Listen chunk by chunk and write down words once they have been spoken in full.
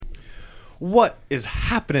What is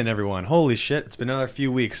happening, everyone? Holy shit, it's been another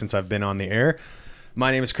few weeks since I've been on the air. My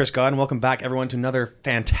name is Chris God, and welcome back, everyone, to another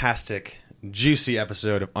fantastic, juicy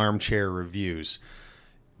episode of Armchair Reviews.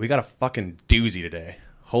 We got a fucking doozy today.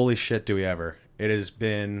 Holy shit, do we ever. It has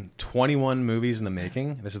been 21 movies in the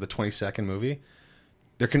making. This is the 22nd movie.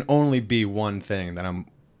 There can only be one thing that I'm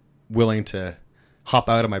willing to hop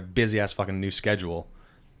out of my busy-ass fucking new schedule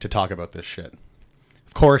to talk about this shit.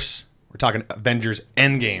 Of course, we're talking Avengers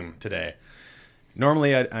Endgame today.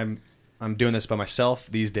 Normally, I'm doing this by myself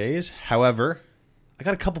these days. However, I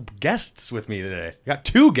got a couple guests with me today. I got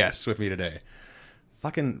two guests with me today.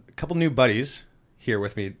 Fucking a couple new buddies here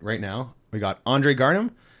with me right now. We got Andre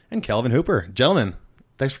Garnham and Kelvin Hooper. Gentlemen,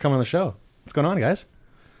 thanks for coming on the show. What's going on, guys?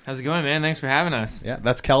 How's it going, man? Thanks for having us. Yeah,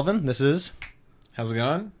 that's Kelvin. This is... How's it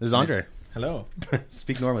going? This is Andre. Hello.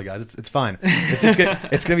 Speak normally, guys. It's fine.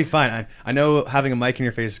 It's gonna be fine. I know having a mic in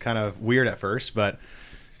your face is kind of weird at first, but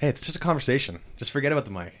hey, it's just a conversation. Just forget about the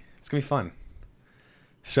mic. It's gonna be fun.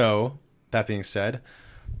 So that being said,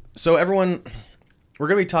 so everyone, we're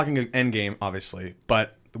gonna be talking Endgame, obviously,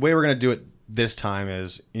 but the way we're gonna do it this time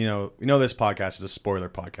is, we know this podcast is a spoiler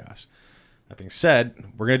podcast. That being said,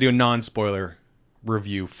 we're gonna do a non-spoiler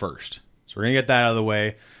review first. So we're gonna get that out of the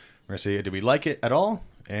way. We're gonna see, did we like it at all?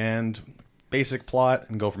 And basic plot,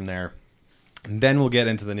 and go from there. And then we'll get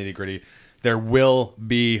into the nitty-gritty. There will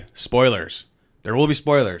be spoilers. There will be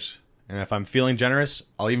spoilers. And if I'm feeling generous,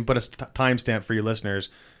 I'll even put a timestamp for you listeners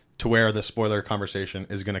to where the spoiler conversation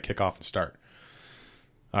is going to kick off and start.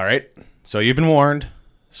 All right? So you've been warned.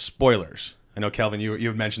 Spoilers. I know, Kelvin, you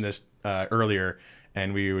had mentioned this earlier,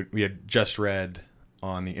 and we had just read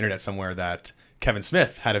on the internet somewhere that Kevin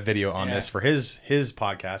Smith had a video on this for his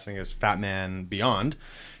podcast. I think it was Fat Man Beyond.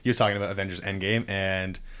 He was talking about Avengers Endgame,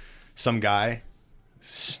 and some guy,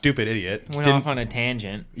 stupid idiot, went off on a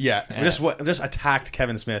tangent. Yeah. Just attacked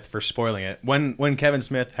Kevin Smith for spoiling it. When Kevin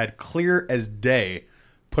Smith had clear as day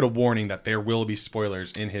put a warning that there will be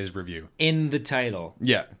spoilers in his review. In the title.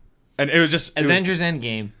 Yeah. And it was just... Avengers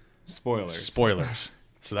Endgame, spoilers. Spoilers.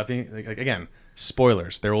 So that being, again...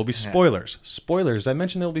 Spoilers. There will be spoilers. Yeah. Spoilers. I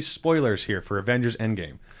mentioned there will be spoilers here for Avengers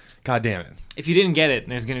Endgame. God damn it. If you didn't get it,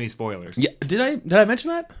 there's going to be spoilers. Yeah. Did I mention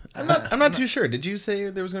that? I'm not too sure. Did you say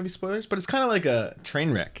there was going to be spoilers? But it's kind of like a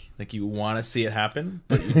train wreck. Like you want to see it happen,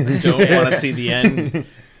 but you don't want to see the end.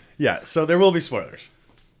 Yeah. So there will be spoilers.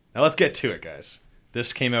 Now let's get to it, guys.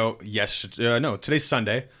 This came out today's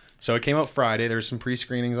Sunday. So it came out Friday. There's some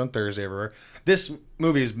pre-screenings on Thursday everywhere. This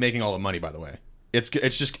movie is making all the money, by the way. It's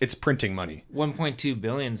printing money. 1.2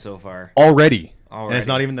 billion so far already, and it's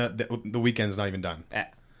not even the weekend's not even done.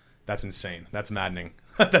 That's insane. That's maddening.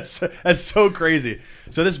 that's so crazy.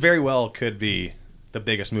 So this very well could be the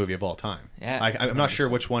biggest movie of all time. Yeah, I'm not sure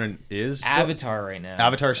which one it is. Avatar right now.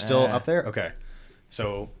 Avatar's still up there. Okay,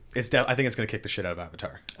 so I think it's going to kick the shit out of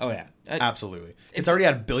Avatar. Oh yeah, absolutely. It's already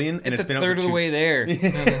at $1 billion, and it's been a third of the way there.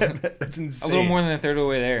 That's insane. A little more than a third of the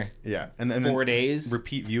way there. Yeah, and then 4 days,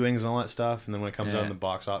 repeat viewings and all that stuff, and then when it comes out in the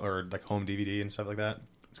box or like home DVD and stuff like that,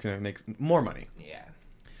 it's going to make more money. Yeah.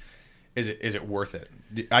 Is it worth it?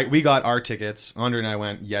 We got our tickets. Andre and I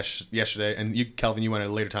went yesterday, and you, Kelvin, you went at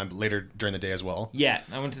a later time, but later during the day as well. Yeah,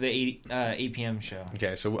 I went to the 8 p.m. show.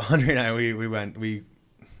 Okay, so Andre and I we went. We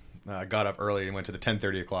got up early and went to the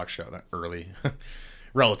 10:30 o'clock show. That early,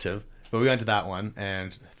 relative, but we went to that one,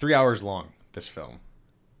 and 3 hours long, this film.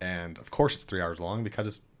 And of course it's 3 hours long because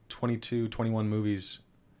it's 21 movies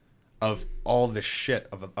of all the shit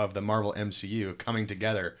of the Marvel MCU coming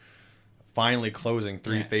together, finally closing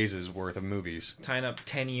three phases worth of movies. Tying up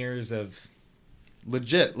 10 years of...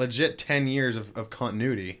 Legit 10 years of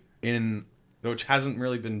continuity, which hasn't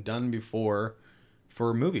really been done before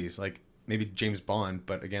for movies. Like, maybe James Bond,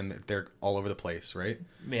 but again, they're all over the place, right?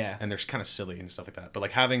 Yeah. And they're kind of silly and stuff like that. But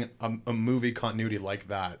like having a movie continuity like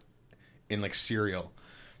that in like Serial,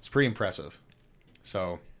 it's pretty impressive.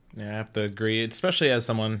 So yeah, I have to agree, especially as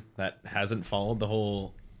someone that hasn't followed the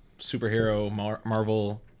whole superhero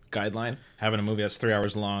Marvel guideline. Having a movie that's 3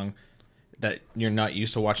 hours long, that you're not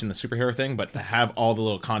used to watching the superhero thing, but to have all the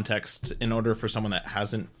little context in order for someone that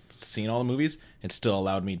hasn't seen all the movies, it still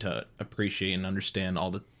allowed me to appreciate and understand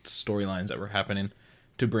all the storylines that were happening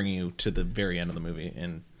to bring you to the very end of the movie.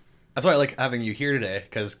 And that's why I like having you here today,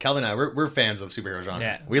 because Kelvin and I, we're fans of the superhero genre.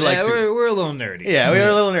 Yeah, we're a little nerdy. Yeah, we're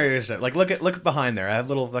a little nerdy stuff. Like look behind there. I have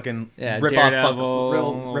little fucking rip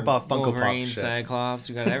off Funko Wolverine, Pop shit. Cyclops.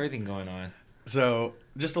 We got everything going on. So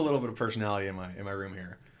just a little bit of personality in my room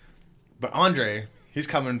here. But Andre, he's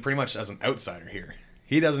coming pretty much as an outsider here.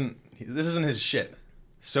 This isn't his shit.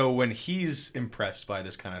 So when he's impressed by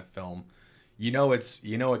this kind of film, it's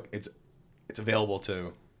available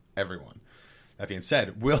to everyone. That being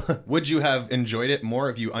said, would you have enjoyed it more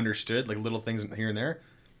if you understood like little things here and there?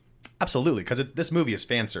 Absolutely, because this movie is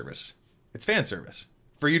fan service. It's fan service.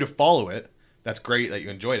 For you to follow it, that's great that you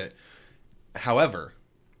enjoyed it. However,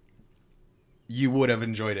 you would have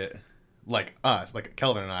enjoyed it like us, like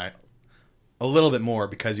Kelvin and I, a little bit more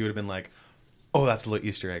because you would have been like, oh, that's a little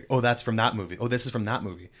Easter egg. Oh, that's from that movie. Oh, this is from that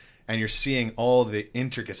movie. And you're seeing all the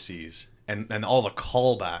intricacies and all the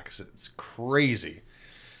callbacks. It's crazy.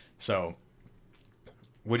 So,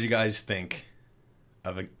 what do you guys think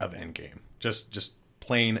of Endgame? Just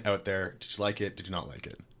plain out there. Did you like it? Did you not like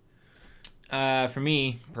it? For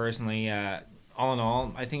me personally, all in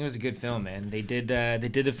all, I think it was a good film, man. They did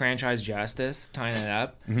the franchise justice, tying it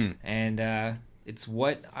up, and it's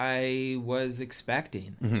what I was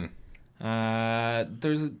expecting.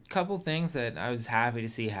 There's a couple things that I was happy to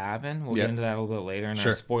see happen. We'll get into that a little bit later in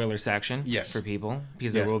our spoiler section for people,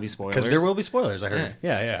 because there will be spoilers. Because there will be spoilers, I heard.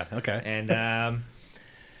 Yeah, okay. And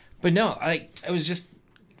but no, it was just,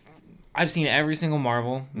 I've seen every single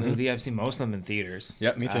Marvel movie. I've seen most of them in theaters.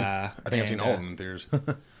 Yeah, me too. I think I've seen all of them in theaters.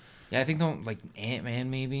 Yeah, I think like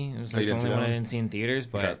Ant-Man maybe. It was like the only one I didn't see in theaters,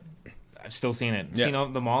 but I've still seen it. Seen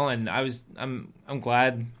them all, and I'm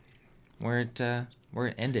glad where it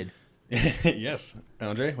ended. Yes.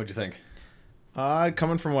 Andre, what'd you think?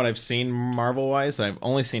 Coming from what I've seen Marvel-wise, I've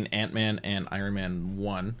only seen Ant-Man and Iron Man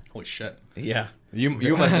 1. Holy shit. Yeah.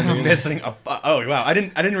 You must have been missing a... Oh, wow. I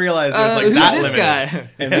didn't realize it was like that who's limited. Guy?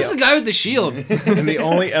 And Who's the guy with the shield? And the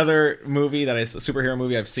only other movie superhero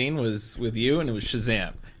movie I've seen was with you, and it was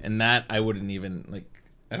Shazam. And that I wouldn't even,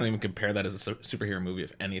 I don't even compare that as a superhero movie,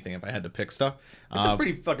 if anything, if I had to pick stuff. It's a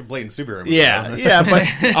pretty fucking blatant superhero movie. Yeah, but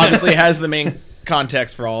obviously it has the main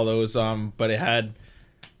context for all those, but it had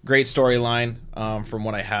great storyline from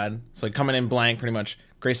what I had. So coming in blank, pretty much,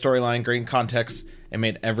 great storyline, great context. It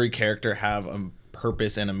made every character have a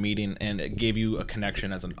purpose and a meaning, and it gave you a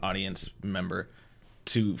connection as an audience member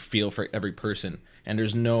to feel for every person. And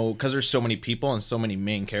because there's so many people and so many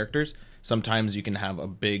main characters, sometimes you can have a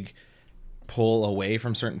big pull away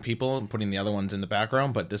from certain people and putting the other ones in the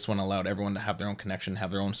background, but this one allowed everyone to have their own connection,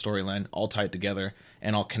 have their own storyline, all tied together,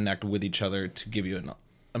 and all connect with each other to give you an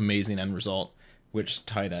amazing end result, which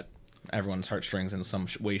tied at everyone's heartstrings in some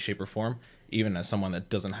way, shape, or form, even as someone that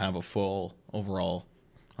doesn't have a full overall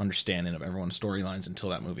understanding of everyone's storylines until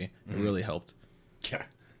that movie. It really helped. Yeah.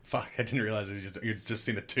 Fuck, I didn't realize you'd just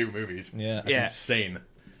seen the 2 movies. Yeah. That's insane.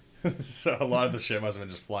 So a lot of the shit must have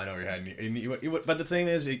been just flying over your head. But the thing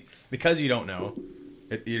is, because you don't know,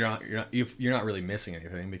 you're not really missing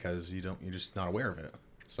anything because you're just not aware of it.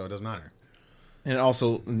 So it doesn't matter. And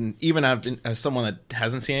also, even as someone that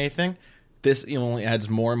hasn't seen anything, this only adds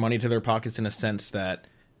more money to their pockets in a sense that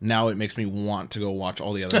now it makes me want to go watch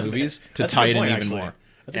all the other movies to tie it in even more.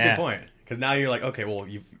 That's a good point. Because now you're like, okay, well,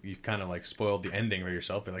 you've kind of like spoiled the ending for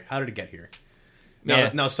yourself. You're like, how did it get here?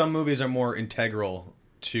 Now some movies are more integral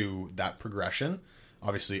to that progression.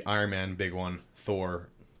 Obviously, Iron Man, big one. Thor,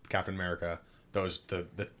 Captain America. Those the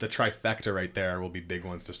trifecta right there will be big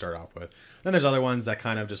ones to start off with. Then there's other ones that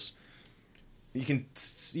kind of just you can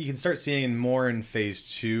start seeing more in phase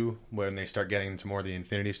 2 when they start getting into more of the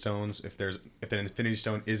Infinity Stones. If the Infinity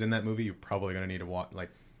Stone is in that movie, you're probably going to need to watch.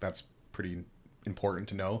 Like, that's pretty important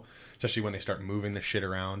to know, especially when they start moving the shit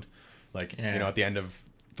around. Like, at the end of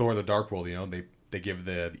Thor: The Dark World, they give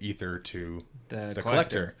the ether to the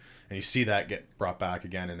collector, and you see that get brought back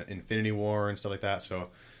again in Infinity War and stuff like that. So,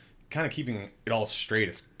 kind of keeping it all straight,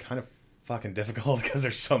 it's kind of fucking difficult because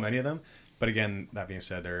there's so many of them. But again, that being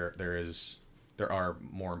said, there are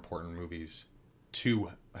more important movies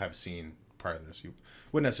to have seen prior to this. You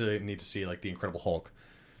wouldn't necessarily need to see like the Incredible Hulk.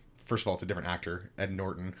 First of all, it's a different actor, Ed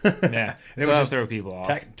Norton. Yeah, it would just throw people off.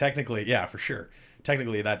 Technically, yeah, for sure.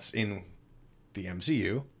 Technically, that's in the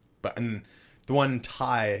MCU, but the one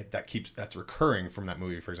tie that's recurring from that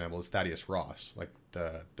movie, for example, is Thaddeus Ross, like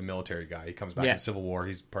the military guy. He comes back in Civil War.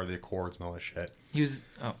 He's part of the Accords and all this shit. He was.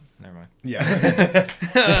 Oh, never mind. Yeah,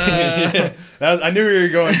 I knew where you were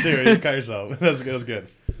going too. You cut yourself. That was good.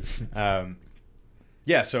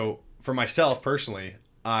 Yeah. So for myself personally,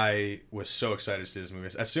 I was so excited to see this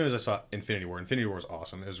movie. As soon as I saw Infinity War was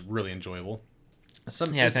awesome. It was really enjoyable.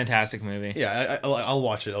 Fantastic movie. Yeah, I'll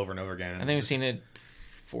watch it over and over again. I think we've seen it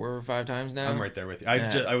 4 or 5 times now. I'm right there with you.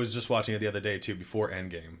 I was just watching it the other day too, before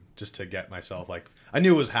Endgame, just to get myself like, I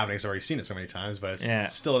knew it was happening. So I've already seen it so many times, but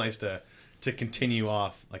it's still nice to continue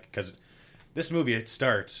off, like, because this movie, it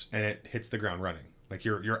starts and it hits the ground running. Like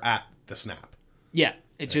you're at the snap. Yeah,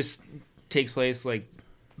 it just takes place like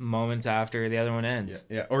moments after the other one ends.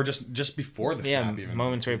 Yeah, or just before the snap. Even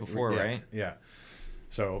moments right before, right? Yeah.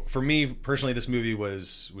 So for me personally, this movie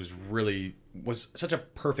was such a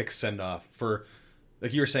perfect send off for,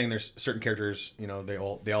 like you were saying, there's certain characters, you know, they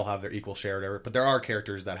all have their equal share or whatever, but there are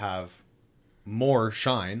characters that have more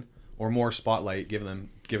shine or more spotlight given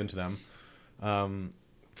to them,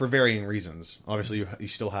 for varying reasons. Obviously, you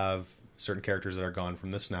still have certain characters that are gone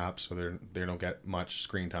from the snap, so they don't get much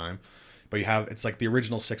screen time. But it's like the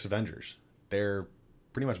original 6 Avengers. They're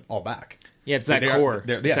pretty much all back. Yeah, it's that core.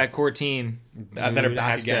 It's that core team that are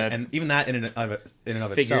back again, and even that in and of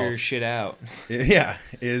itself, figure shit out. Yeah,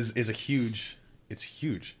 is a huge. It's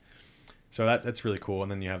huge. So that's really cool.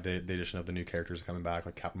 And then you have the addition of the new characters coming back,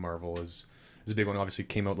 like Captain Marvel is a big one. Obviously,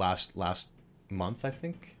 came out last month, I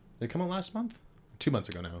think. Did it come out last month? 2 months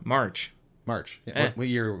ago now. March. Yeah. What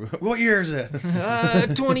year? What year is it?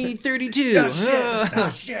 2032. Oh, shit. Oh,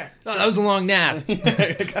 shit. Oh, that was a long nap.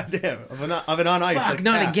 God damn. Of it on ice. Fuck, like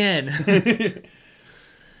not again.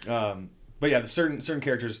 But yeah, the certain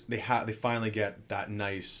characters, they finally get that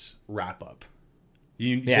nice wrap up.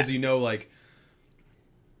 Because you know, like,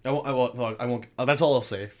 I won't. That's all I'll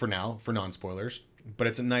say for now, for non spoilers. But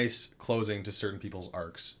it's a nice closing to certain people's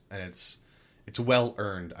arcs, and it's well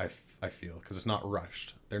earned. I feel, because it's not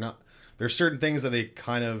rushed. There's certain things that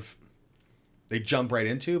they jump right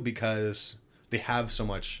into because they have so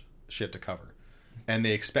much shit to cover, and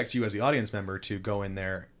they expect you as the audience member to go in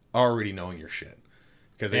there already knowing your shit,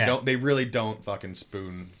 because they really don't fucking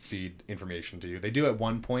spoon feed information to you. They do at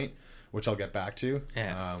one point, which I'll get back to.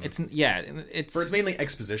 Yeah, it's mainly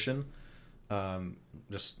exposition.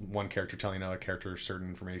 Just one character telling another character certain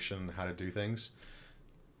information, how to do things.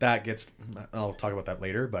 I'll talk about that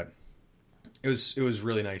later, but it was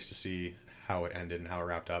really nice to see how it ended and how it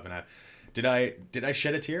wrapped up. And did I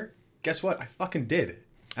shed a tear? Guess what? I fucking did.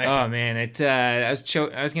 Oh man, I was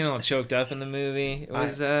getting a little choked up in the movie. It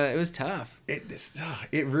was tough.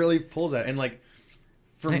 It really pulls that. And like,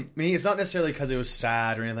 for me, it's not necessarily because it was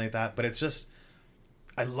sad or anything like that, but it's just,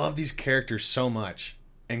 I love these characters so much,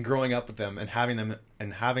 and growing up with them and having this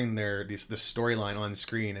storyline on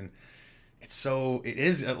screen, and it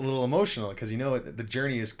is a little emotional, because you know the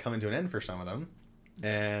journey is coming to an end for some of them,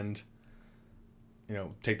 and you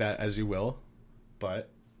know, take that as you will, but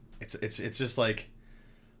it's just like,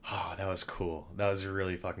 oh, that was cool. That was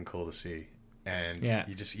really fucking cool to see. And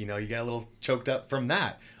you just, you know, you get a little choked up from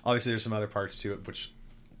that. Obviously there's some other parts to it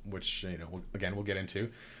which you know, again, we'll get into.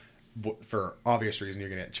 For obvious reason, you're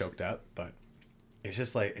gonna get choked up, but it's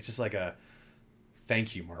just like a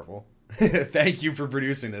thank you, Marvel. Thank you for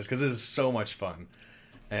producing this, because it is so much fun.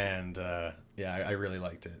 And I really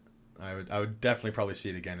liked it. I would definitely probably see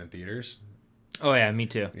it again in theaters. Oh yeah, me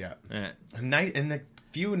too. Yeah. And the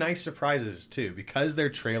few nice surprises too, because their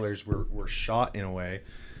trailers were shot in a way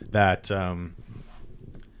that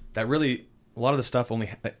that really, a lot of the stuff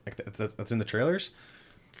only that's in the trailers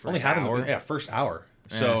only happens first hour.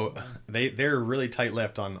 So they're really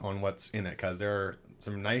tight-lipped on what's in it, because there are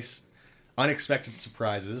some nice unexpected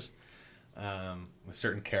surprises with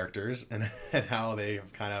certain characters, and how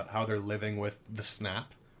they're living with the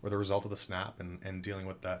snap, or the result of the snap, and dealing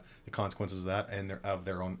with the consequences of that, and of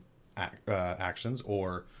their own actions,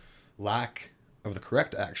 or lack of the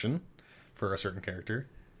correct action for a certain character.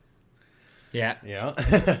 Yeah.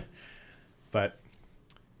 Yeah. But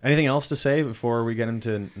anything else to say before we get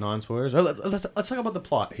into non-spoilers? Let's talk about the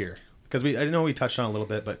plot here, because I know we touched on it a little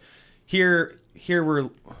bit, but here where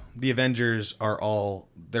the Avengers are all,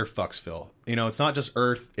 their fucksville. You know, it's not just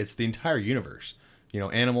Earth; it's the entire universe. You know,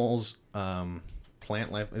 animals,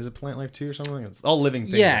 plant life. Is it plant life too, or something? It's all living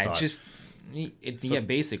things. Yeah,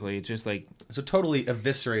 basically, it's just like, so totally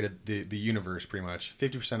eviscerated the universe pretty much.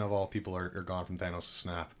 50% of all people are gone from Thanos'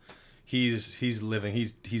 snap. He's living.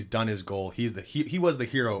 He's done his goal. He was the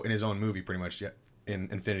hero in his own movie pretty much in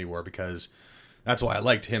Infinity War, because that's why I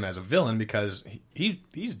liked him as a villain, because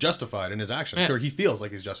he's justified in his actions, or he feels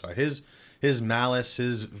like he's justified. His malice,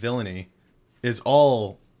 his villainy is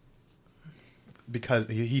all because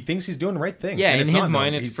he thinks he's doing the right thing. Yeah, and in his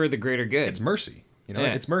mind, it's for the greater good. It's mercy. You know,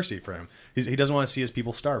 it's mercy for him. He doesn't want to see his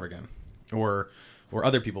people starve again, or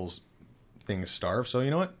other people's things starve. So you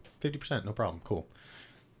know what, 50%, no problem, cool.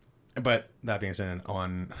 But that being said,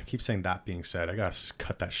 I keep saying that being said, I gotta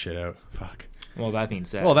cut that shit out. Fuck. Well, that being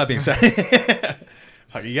said.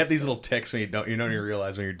 Fuck, you get these little ticks when you don't even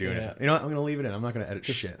realize when you're doing it. You know what? I'm gonna leave it in. I'm not gonna edit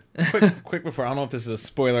shit. Quick before, I don't know if this is a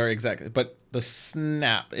spoiler exactly, but the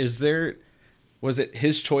snap, was it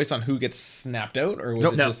his choice on who gets snapped out, or was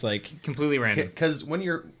it just like completely random? Because when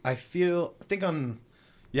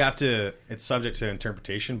it's subject to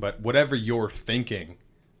interpretation, but whatever you're thinking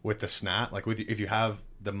with the snap, like if you have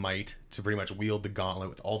the might to pretty much wield the gauntlet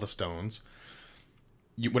with all the stones,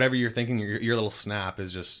 whatever you're thinking, your little snap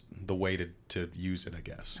is just the way to use it, I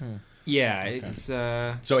guess. Yeah, it's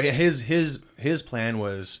So his plan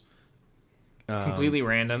was completely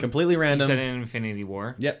random. Completely random. He said in Infinity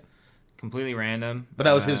War. Yep. Completely random. But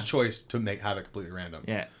that was his choice to have it completely random.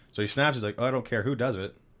 Yeah. So he snaps. He's like, oh, I don't care who does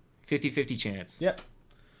it. 50-50 chance. Yep.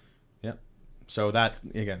 So that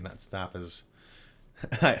snap is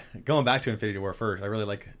going back to Infinity War first. I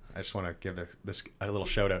just want to give this a little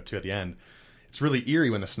shout out to at the end. It's really eerie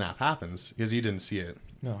when the snap happens because you didn't see it.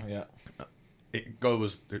 No, yeah.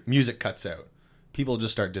 The music cuts out. People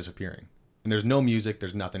just start disappearing. And there's no music,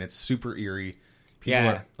 there's nothing. It's super eerie. People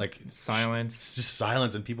are like silence. It's just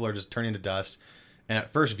silence and people are just turning to dust. And at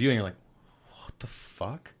first viewing you're like, what the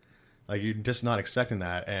fuck? Like you're just not expecting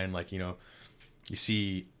that. And like, you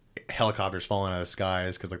see helicopters falling out of the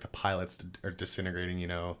skies because like the pilots are disintegrating,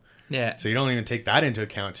 Yeah. So you don't even take that into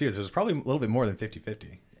account too. So there's probably a little bit more than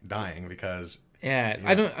 50-50 dying because Yeah,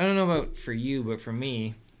 I don't know about for you, but for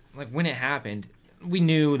me, like when it happened, we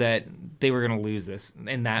knew that they were going to lose this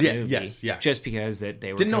in that movie. Yes, yeah. Just because that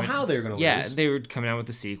they were didn't know how they were going to lose. Yeah, they were coming out with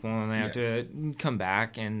the sequel and they have to come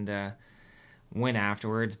back and win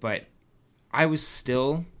afterwards. But I was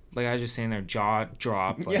still like I was just sitting there, jaw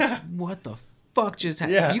dropped. Like, Yeah. What the fuck just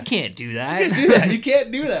happened? Yeah. You can't do that. You can't do that. You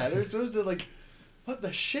can't do that. They're supposed to like, what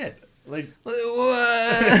the shit? Like, What?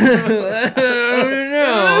 I don't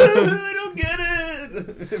know. I don't get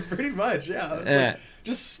it. Pretty much, yeah. I was like,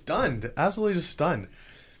 just stunned. Absolutely just stunned.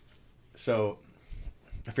 So,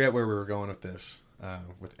 I forget where we were going with this,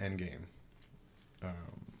 with Endgame.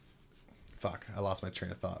 Fuck, I lost my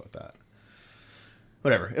train of thought with that.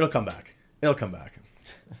 Whatever, it'll come back.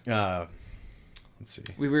 Let's see.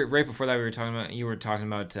 We were right before that. You were talking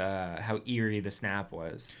about how eerie the snap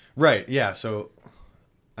was. Right, yeah. So,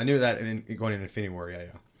 I knew that going into Infinity War, yeah.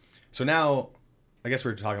 So now, I guess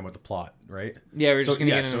we're talking about the plot, right? Yeah, we're just going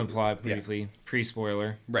to get into so- the plot yeah. briefly.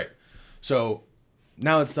 Pre-spoiler. Right. So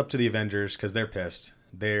now it's up to the Avengers because they're pissed.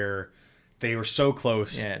 They were so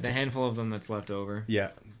close. Yeah, the handful of them that's left over.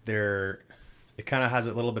 Yeah, it kind of has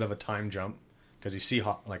a little bit of a time jump because you see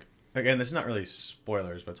again, this is not really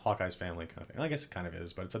spoilers, but it's Hawkeye's family kind of thing. I guess it kind of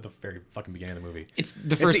is, but it's at the very fucking beginning of the movie. It's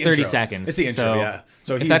the first the 30 intro. seconds. It's the intro, so yeah.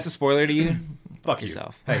 So if that's a spoiler to you, fuck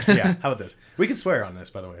yourself. You. Hey, yeah. How about this? We can swear on this,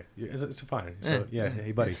 by the way. It's fine. So yeah,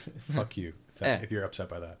 hey buddy, fuck you if you're upset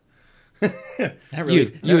by that.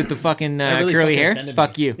 You with the fucking really curly fucking hair? offended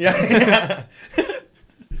Fuck me. you. Yeah.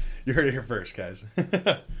 You heard it here first, guys.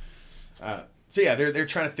 So yeah, they're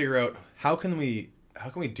trying to figure out how can we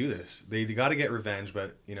do this? They got to get revenge,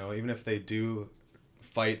 but even if they do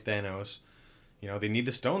fight Thanos, they need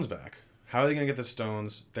the stones back. How are they going to get the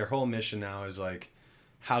stones? Their whole mission now is like,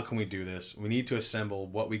 how can we do this? We need to assemble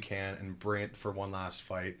what we can and bring it for one last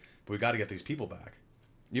fight, but we got to get these people back.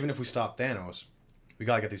 Even if we stop Thanos, we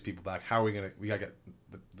got to get these people back. How are we we got to get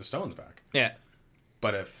the stones back? Yeah.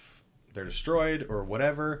 But if they're destroyed or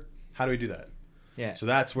whatever, how do we do that? Yeah. So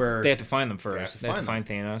that's where They have to find them first. They have to find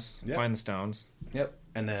find Thanos, Yep. find the stones. Yep.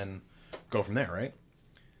 And then go from there, right?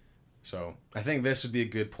 So I think this would be a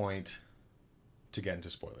good point to get into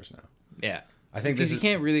spoilers now. Yeah. I think Because you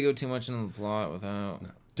can't really go too much into the plot without... No.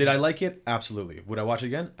 Did I like it? Absolutely. Would I watch it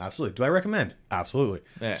again? Absolutely. Do I recommend? Absolutely.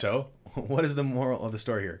 Yeah. So what is the moral of the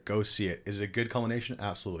story here? Go see it. Is it a good culmination?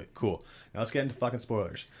 Absolutely. Cool. Now let's get into fucking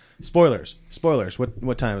spoilers. Spoilers.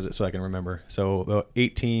 What time is it so I can remember? So about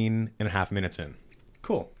 18 and a half minutes in.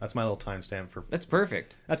 Cool. That's my little timestamp for... That's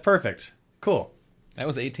perfect. That's perfect. Cool. That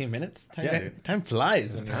was 18 minutes? Yeah, dude. Time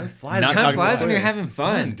flies. Time flies. Not Time talking flies about when you're spoilers. having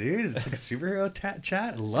fun. Dude. It's like a superhero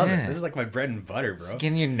chat. I love Yeah. it. This is like my bread and butter, bro. Just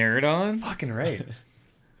getting your nerd on. Fucking right.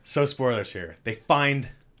 So spoilers here. They find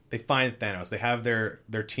Thanos. They have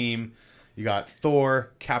their team. You got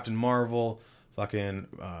Thor, Captain Marvel, fucking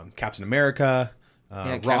Captain America,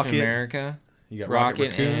 Captain Rocket. America. You got Rocket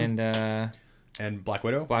Raccoon, and Black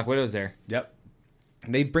Widow. Black Widow's there. Yep.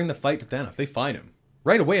 And they bring the fight to Thanos. They find him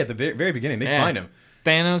right away at the very beginning. They find him.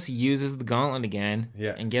 Thanos uses the gauntlet again.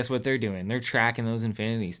 Yeah. And guess what they're doing? They're tracking those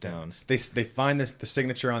Infinity Stones. They find the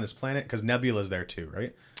signature on this planet because Nebula's there too,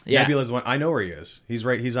 right? Yeah. Nebula's one. I know where he is. He's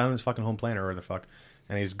right. He's on his fucking home planet or where the fuck,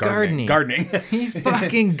 and he's Gardening. Gardening. He's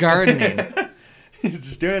fucking gardening. He's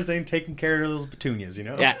just doing his thing, taking care of those petunias,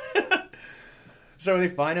 Yeah. So they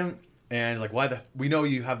find him, and like, we know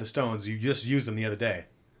you have the stones. You just used them the other day.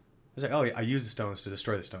 He's like, oh, I used the stones to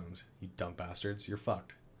destroy the stones. You dumb bastards. You're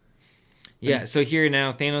fucked. Yeah, so here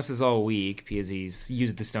now Thanos is all weak because he's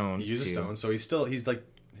used the stones. He used the stones, so he's like,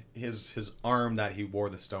 his arm that he wore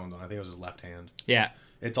the stones on, I think it was his left hand. Yeah.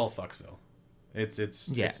 It's all fucksville.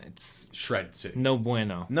 It's shred city. no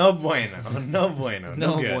bueno. No bueno. No bueno.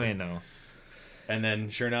 No good. bueno. And then,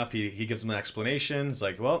 sure enough, he gives them an explanation. It's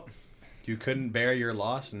like, well, you couldn't bear your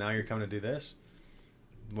loss, and now you're coming to do this.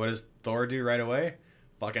 What does Thor do right away?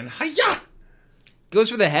 Fucking hiya! Goes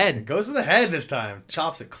for the head. Goes to the head this time.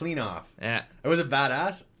 Chops it clean off. Yeah. Was it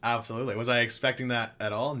badass? Absolutely. Was I expecting that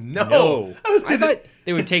at all? No. No. I thought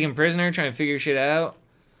they would take him prisoner, trying to figure shit out.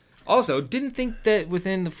 Also, didn't think that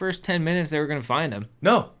within the first 10 minutes they were going to find him.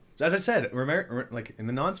 No. As I said, remember, like in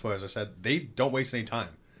the non-spoilers, I said they don't waste any time.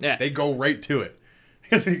 Yeah. They go right to it.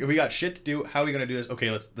 Because we got shit to do. How are we going to do this?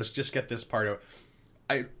 Okay, let's just get this part out.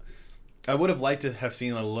 I would have liked to have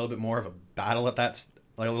seen a little bit more of a battle at that,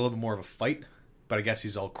 like a little bit more of a fight. But I guess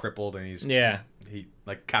he's all crippled and he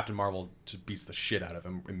like Captain Marvel just beats the shit out of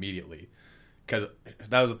him immediately. Because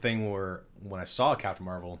that was the thing where when I saw Captain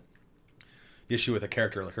Marvel, the issue with a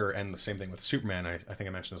character like her, and the same thing with Superman, I think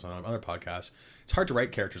I mentioned this on other podcasts, it's hard to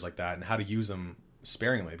write characters like that and how to use them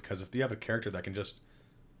sparingly. Because if you have a character that can just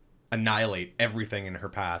annihilate everything in her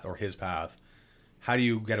path or his path, how do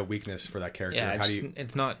you get a weakness for that character? Yeah,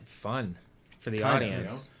 it's not fun for the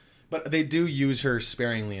audience. But they do use her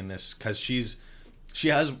sparingly in this because she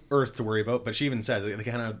has Earth to worry about, but she even says they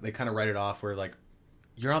kind of write it off where like,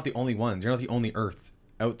 you're not the only ones, you're not the only Earth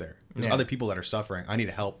out there. There's other people that are suffering. I need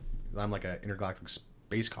help. I'm like an intergalactic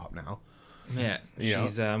space cop now. Yeah,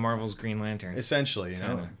 she's Marvel's Green Lantern, essentially,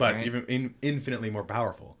 but right? Even infinitely more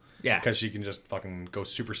powerful. Yeah, because she can just fucking go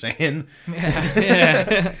Super Saiyan.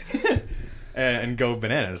 Yeah. and go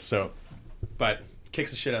bananas. So, but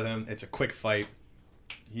kicks the shit out of him. It's a quick fight.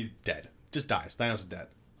 He's dead. Just dies. Thanos is dead.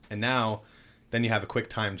 And now. Then you have a quick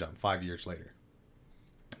time jump 5 years later.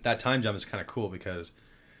 That time jump is kind of cool because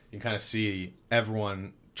you kind of see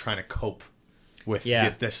everyone trying to cope with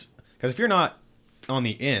this. Because if you're not on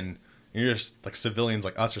the inn, you're just like civilians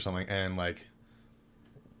like us or something, and like,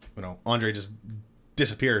 Andre just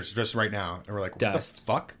disappears just right now, and we're like, what Dust. the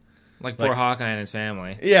fuck? Like poor Hawkeye and his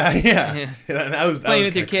family. Yeah. That was playing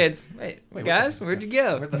with your kids. Wait, guys, where'd you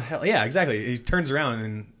go? Where the hell? Yeah, exactly. He turns around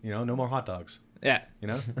and no more hot dogs. Yeah.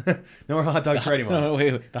 No more hot dogs for anyone. No,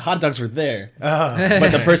 wait. The hot dogs were there. But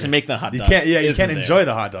the person making the hot dogs you can't enjoy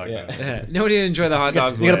the hot dog. Yeah. Nobody enjoy the hot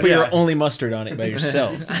dogs. You gotta put your only mustard on it by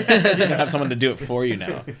yourself. You gotta have someone to do it for you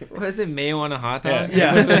now. What is it, mayo on a hot dog?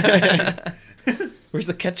 Yeah. Where's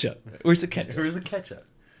the ketchup? Where's the ketchup?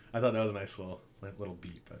 I thought that was a nice little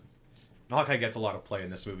beat. But Hawkeye gets a lot of play in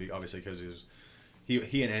this movie, obviously, because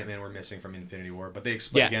he and Ant-Man were missing from Infinity War, but they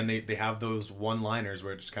explain again. They have those one-liners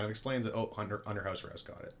where it just kind of explains that under house arrest,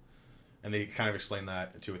 got it, and they kind of explain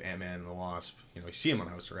that too with Ant-Man and the Wasp. You see him on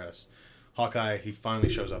house arrest. Hawkeye, he finally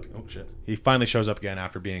shows up. Oh shit! He finally shows up again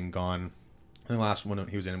after being gone. And the last one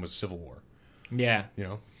he was in was Civil War. Yeah.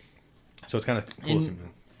 So it's kind of cool to see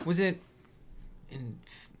him. Was it?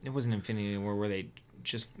 It wasn't Infinity War where they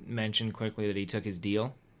just mentioned quickly that he took his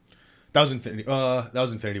deal. That was Infinity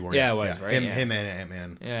War. Yeah, it was, right? Him and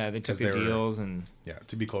Ant-Man. Yeah, they took their deals and... Yeah,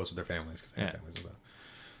 to be close with their families, because they have families with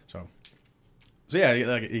them. So yeah,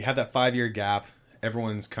 like, you have that 5-year gap.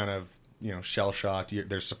 Everyone's kind of, shell-shocked.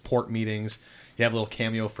 There's support meetings. You have a little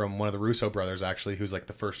cameo from one of the Russo brothers, actually, who's like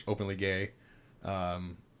the first openly gay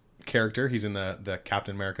character. He's in the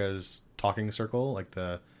Captain America's talking circle, like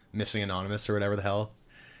the Missing Anonymous or whatever the hell.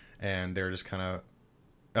 And they're just kind of...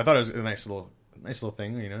 I thought it was a nice little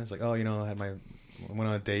thing, It's like, I went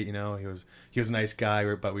on a date, he was a nice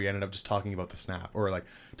guy, but we ended up just talking about the snap, or like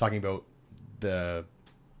talking about the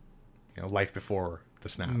life before the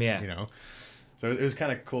snap. Yeah. So it was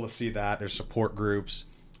kind of cool to see that. There's support groups,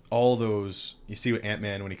 all those. You see with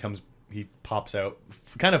Ant-Man when he pops out,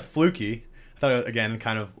 kind of fluky. I thought it was, again,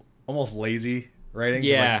 kind of almost lazy writing.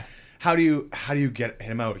 Yeah. Like, how do you get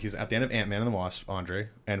him out? He's at the end of Ant-Man and the Wasp, Andre,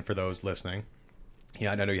 and for those listening.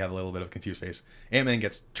 Yeah, I know you have a little bit of a confused face. Ant-Man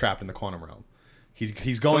gets trapped in the quantum realm.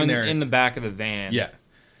 He's going there in the back of the van. Yeah,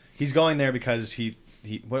 he's going there because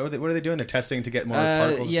what are they doing? They're testing to get more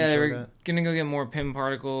particles. Yeah, they were gonna go get more Pym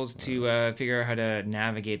particles to figure out how to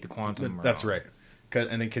navigate the quantum realm. That's right.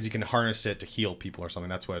 Because you can harness it to heal people or something.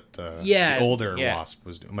 That's what the older Wasp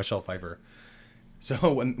was doing. Michelle Pfeiffer. So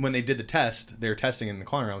when they did the test, they were testing in the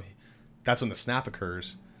quantum realm. That's when the snap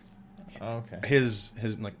occurs. Oh, okay. His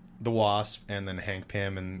like. The Wasp and then Hank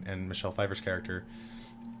Pym and Michelle Pfeiffer's character,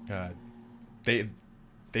 they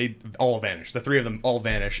all vanish. The three of them all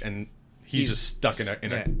vanish, and he's just stuck in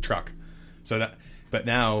a truck. But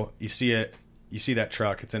now you see that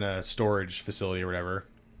truck. It's in a storage facility or whatever,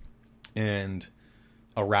 and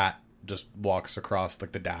a rat just walks across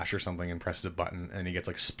like the dash or something and presses a button, and he gets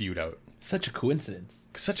like spewed out. Such a coincidence.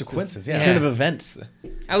 Yeah. Turn of events.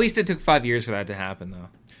 At least it took 5 years for that to happen, though.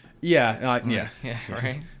 Yeah, Yeah,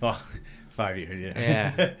 right? Well, 5 years,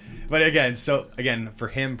 Yeah. But again, for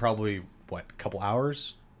him, probably what, couple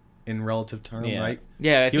hours in relative term, Yeah. right?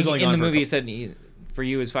 Yeah, I He was think only in gone the for a movie couple- he said for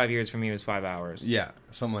you it was 5 years, for me it was 5 hours. Yeah,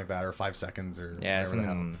 something like that, or 5 seconds, or Yeah, whatever the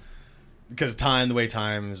hell. something. Because the way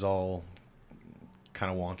time is all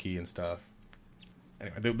kind of wonky and stuff.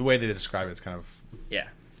 Anyway, the way they describe it's kind of Yeah,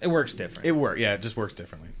 it works different. it just works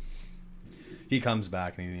differently. He comes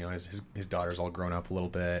back and his daughter's all grown up a little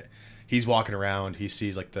bit. He's walking around. He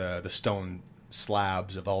sees like the stone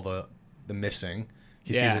slabs of all the missing.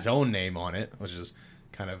 He sees Yeah. his own name on it, which is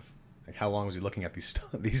kind of like, how long was he looking at these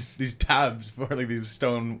these tabs for, like, these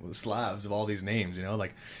stone slabs of all these names?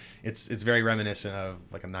 Like it's very reminiscent of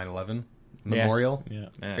like a 9/11 memorial. Yeah.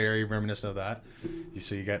 It's very reminiscent of that.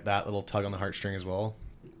 So you get that little tug on the heartstring as well.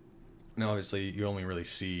 And obviously you only really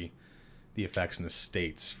see the effects in the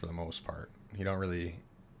States for the most part. You don't really.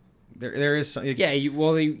 There is some, Yeah, you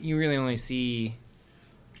really only see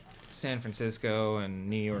San Francisco and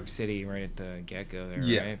New York City right at the get-go there,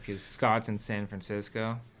 Yeah. right? Because Scott's in San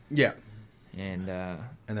Francisco, yeah, and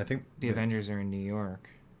and I think the Avengers are in New York.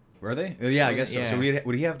 were they? Yeah, I guess so. Yeah. So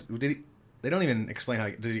would he have? Did he? They don't even explain how.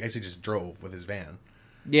 Did he actually just drove with his van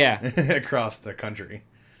Yeah, across the country?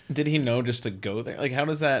 Did he know just to go there? Like, how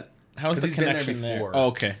does that? How is 'Cause the he's been there connection there? before. Oh,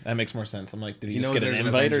 okay, that makes more sense. I'm like, did he, He just knows get an there's an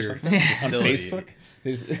invite or Avenger something on facility. Facebook?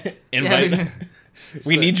 There's invite.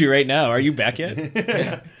 We need you right now. Are you back yet?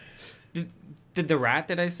 did the rat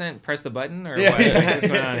that I sent press the button or Yeah. what? What's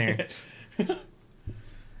going on here?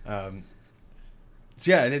 So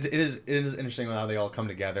yeah, it is interesting how they all come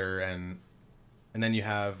together, and then you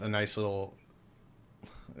have a nice little.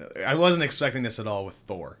 I wasn't expecting this at all with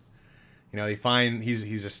Thor. They find he's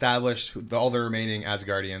established all the remaining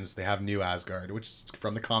Asgardians. They have new Asgard, which is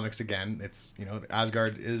from the comics again. It's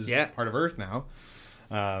Asgard is part of Earth now.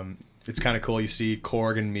 It's kind of cool. You see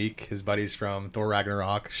Korg and Meek, his buddies from Thor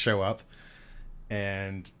Ragnarok, show up,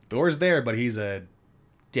 and Thor's there, but he's a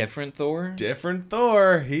Different Thor. different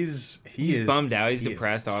Thor. He's bummed out. He's he is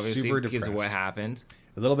depressed, obviously, super because of what depressed. happened.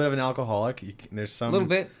 A little bit of an alcoholic. There's some A little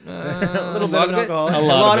bit. a little bit lot of of it. alcohol. A A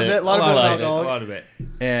lot lot of of it. it. A lot of A it. lot of it. A Alcohol. lot of it.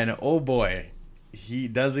 And oh boy, he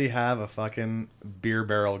have a fucking beer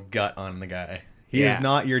barrel gut on the guy. He Yeah. is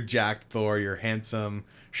not your jacked Thor, your handsome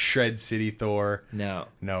Shred City Thor. No.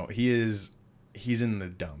 No, he's in the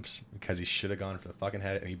dumps because he should have gone for the fucking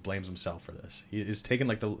head, and he blames himself for this. He is taking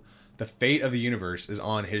like the fate of the universe is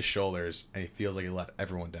on his shoulders, and he feels like he let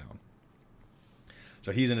everyone down.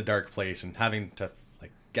 So he's in a dark place, and having to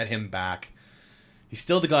like get him back. He's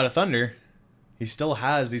still the God of Thunder. He still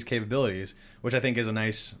has these capabilities, which I think is a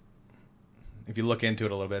nice. If you look into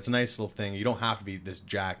it a little bit, it's a nice little thing. You don't have to be this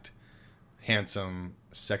jacked, handsome,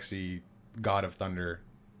 sexy God of Thunder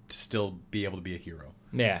to still be able to be a hero.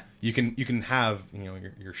 Yeah. You can have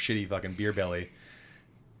your shitty fucking beer belly,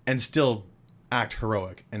 and still act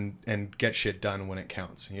heroic and get shit done when it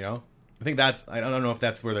counts. I think I don't know if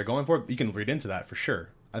that's where they're going for. You can read into that for sure.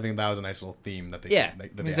 I think that was a nice little theme that they Yeah.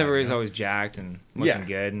 that Because had, everybody's always jacked and looking Yeah.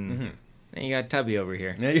 good, and then you got Tubby over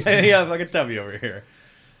here. yeah, fucking Tubby over here.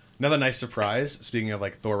 Another nice surprise. Speaking of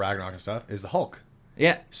like Thor Ragnarok and stuff, is the Hulk.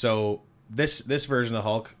 Yeah. So this version of the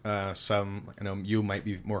Hulk, I know you might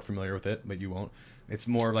be more familiar with it, but you won't. It's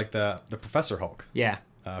more like the Professor Hulk Yeah.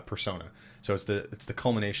 persona. So it's the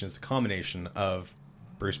culmination, it's the combination of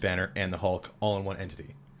Bruce Banner and the Hulk all in one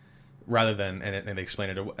entity, rather than and they explain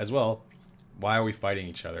it as well. Why are we fighting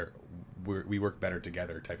each other? We work better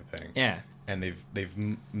together, type of thing. Yeah. And they've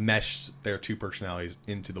meshed their two personalities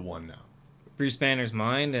into the one now. Bruce Banner's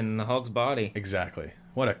mind and the Hulk's body. Exactly.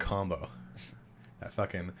 What a combo. That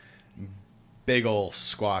fucking big ol'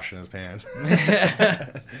 squash in his pants.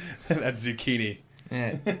 That zucchini.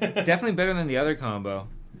 Yeah. Definitely better than the other combo.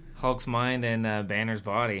 Hulk's mind and Banner's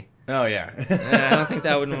body. Oh yeah. I don't think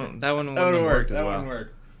that one wouldn't have worked as That well. wouldn't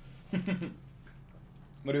work.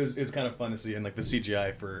 But it was kind of fun to see, and like the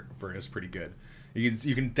CGI for it is pretty good.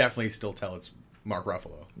 You can definitely still tell it's Mark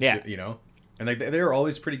Ruffalo. Yeah. And like they were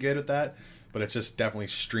always pretty good at that, but it's just definitely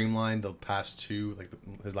streamlined the past two, like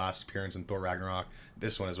his last appearance in Thor Ragnarok,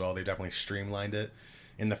 this one as well. They definitely streamlined it.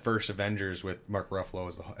 In the first Avengers with Mark Ruffalo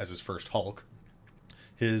as his first Hulk,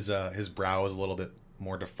 his brow is a little bit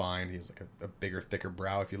more defined. He's like a bigger, thicker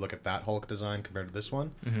brow. If you look at that Hulk design compared to this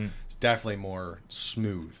one, it's definitely more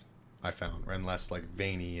smooth. I found, and less like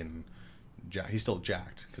veiny and he's still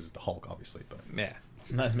jacked because it's the Hulk, obviously. But Yeah.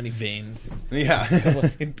 Not as many veins. yeah,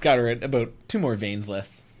 It got her at about 2 more veins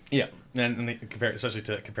less. yeah, and they especially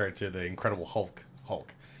compared to the Incredible Hulk,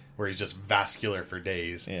 where he's just vascular for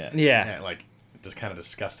days. Yeah. Yeah. And, like just kind of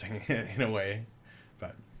disgusting in a way.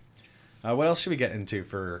 But what else should we get into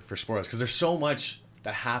for spoilers? Because there's so much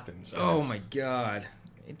that happens. in Oh this. my god.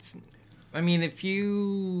 If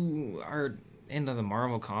you are into the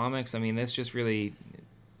Marvel comics, I mean, this just really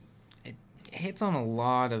it hits on a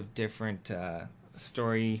lot of different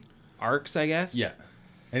story arcs, I guess. Yeah,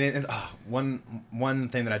 and one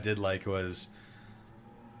thing that I did like was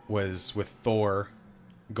with Thor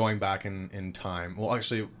going back in time. Well,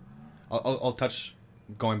 actually, I'll touch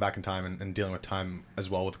going back in time and dealing with time as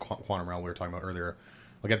well with quantum realm we were talking about earlier.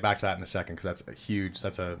 I'll get back to that in a second because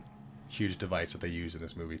that's a huge device that they use in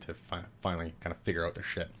this movie to finally kind of figure out their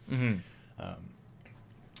shit. Mm-hmm.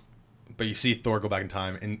 But you see Thor go back in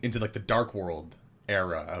time into like the Dark World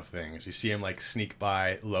era of things. You see him like sneak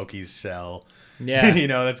by Loki's cell. Yeah. You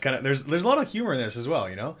know, that's kind of there's a lot of humor in this as well,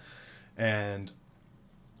 you know? And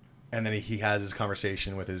then he has his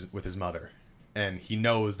conversation with his mother, and he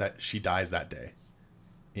knows that she dies that day,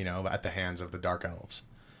 you know, at the hands of the Dark Elves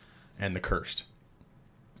and the Cursed.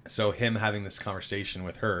 So him having this conversation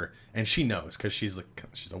with her, and she knows because she's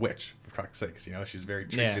a witch, for fuck's sakes, you know, she's very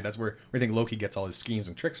tricksy. Yeah. That's where we think Loki gets all his schemes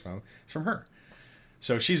and tricks from. It's from her.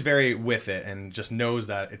 So she's very with it and just knows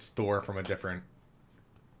that it's Thor from a different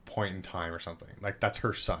point in time or something. Like that's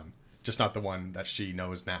her son, just not the one that she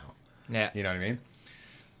knows now. Yeah. You know what I mean?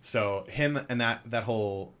 So him and that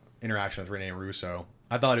whole interaction with Rene Russo,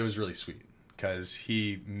 I thought it was really sweet because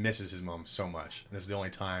he misses his mom so much. And this is the only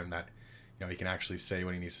time that, you know, he can actually say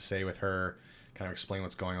what he needs to say with her, kind of explain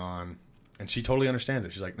what's going on. And she totally understands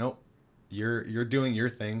it. She's like, nope, you're doing your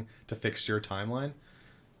thing to fix your timeline.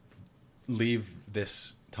 Leave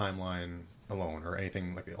this timeline alone or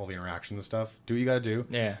anything, like all the interactions and stuff. Do what you got to do.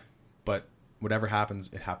 Yeah. But whatever happens,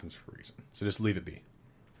 it happens for a reason. So just leave it be.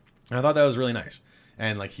 And I thought that was really nice.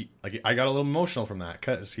 And I got a little emotional from that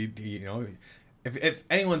because he you know, if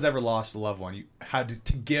anyone's ever lost a loved one, you had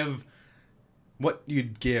to give what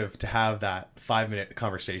you'd give to have that 5-minute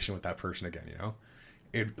conversation with that person again. You know,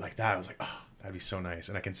 it like that. I was like, oh, that'd be so nice.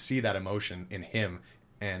 And I can see that emotion in him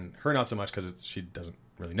and her, not so much because she doesn't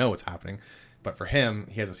really know what's happening, but for him,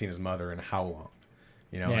 he hasn't seen his mother in how long,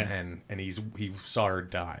 you know, Yeah. and he saw her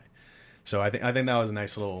die. So I think that was a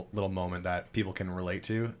nice little moment that people can relate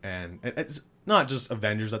to, and it's not just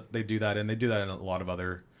Avengers that they do that in. They do that in a lot of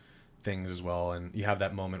other things as well. And you have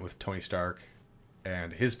that moment with Tony Stark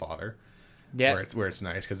and his father, Yeah. where it's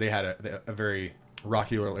nice because they had a very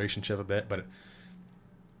rocky relationship a bit, but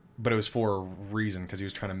it was for a reason because he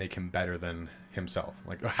was trying to make him better than himself.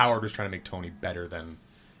 Like Howard was trying to make Tony better than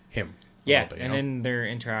him. Yeah. Bit, you And know? then their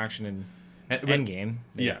interaction in But- Endgame.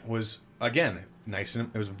 Yeah, was again nice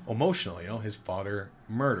and it was emotional. You know, his father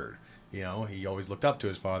murdered. You know, he always looked up to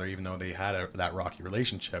his father, even though they had that rocky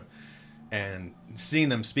relationship. And seeing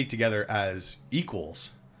them speak together as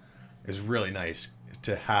equals is really nice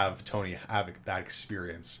to have Tony have that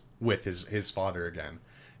experience with his father again,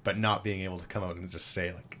 but not being able to come out and just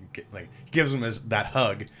say like he gives him that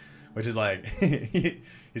hug, which is like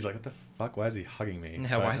he's like, what the fuck? Why is he hugging me?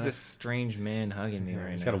 Yeah, But, why is this strange man hugging me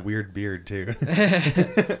right he's now? got a weird beard too.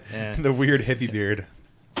 Yeah. The weird hippie beard.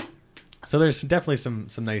 So there's definitely some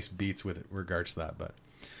nice beats with regards to that. But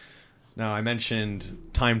now I mentioned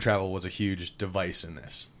time travel was a huge device in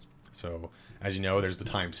this. So as you know, there's the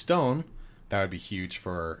time stone. That would be huge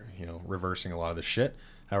for, you know, reversing a lot of the shit.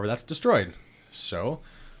 However, that's destroyed. So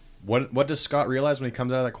what does Scott realize when he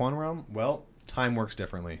comes out of that quantum realm? Well, time works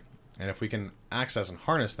differently. And if we can access and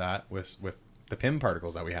harness that with the Pym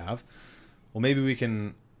particles that we have, well, maybe we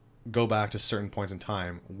can go back to certain points in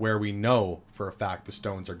time where we know for a fact the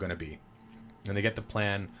stones are going to be. And they get the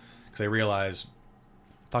plan because they realize,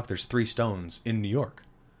 fuck, there's 3 stones in New York.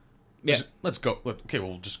 Yeah. Let's go. Okay,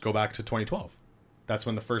 we'll just go back to 2012. That's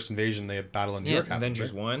when the first invasion, they battle in New York happened.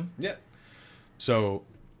 Avengers right? 1. Yeah. So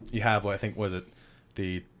you have what I think was it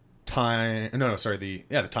the time? No, sorry.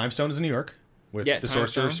 The time stone is in New York with Yeah, the Time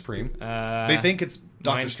Sorcerer Stone. Supreme. Uh, They think it's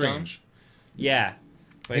Doctor Mind Stone? Strange. Yeah.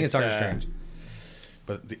 I think it's Doctor Strange,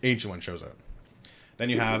 but the ancient one shows up. Then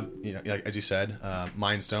you have, you know, like, as you said,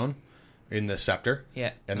 Mind Stone in the Scepter.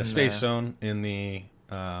 Yeah. And the Space Stone in the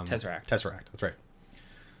Tesseract. Tesseract. That's right.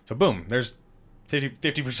 So boom, there's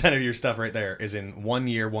 50% of your stuff right there is in 1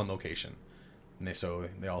 year, one location. And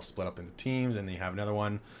they all split up into teams, and then you have another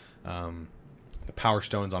one. The Power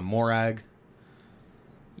Stones on Morag.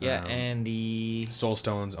 Yeah, and the Soul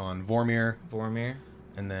Stones on Vormir. Vormir.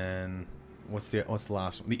 And then what's the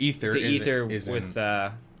last one? The Ether. The is Ether with with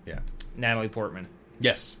Natalie Portman.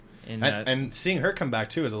 Yes. In, And seeing her come back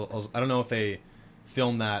too is I don't know if they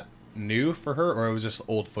filmed that new for her or it was just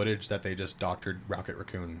old footage that they just doctored Rocket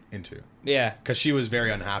Raccoon into, yeah. because she was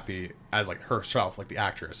very unhappy as like herself, like the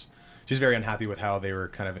actress. She's very unhappy with how they were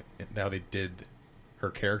how they did her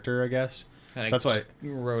character, I guess. Like, So that's why. just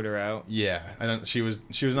wrote her out. Yeah, I don't. She was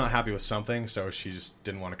not happy with something, so she just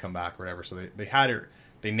didn't want to come back or whatever. So they had her.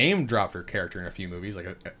 They name dropped her character in a few movies, like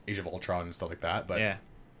Age of Ultron and stuff like that. But Yeah.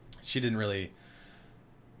 she didn't really.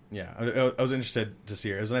 Yeah, I was interested to see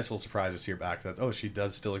her. It was a nice little surprise to see her back. That she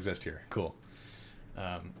does still exist here. Cool.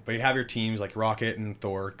 But you have your teams like Rocket and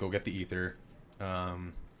Thor go get the Ether.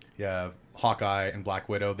 You have Hawkeye and Black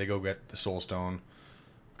Widow. They go get the Soul Stone.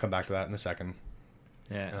 Come back to that in a second.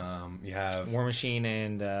 Yeah. You have War Machine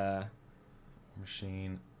and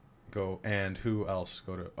Machine go, and who else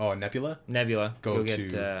go to? Nebula Nebula go get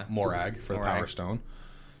to Morag for the Morag. Power Stone,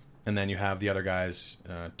 and then you have the other guys: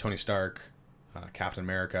 Tony Stark, Captain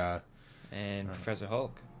America, and Professor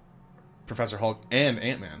Hulk. Professor Hulk, and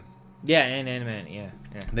Ant-Man. Yeah, and Ant-Man. Yeah.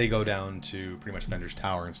 They go down to pretty much Avengers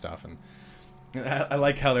Tower and stuff, and I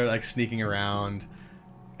like how they're like sneaking around,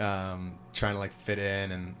 trying to like fit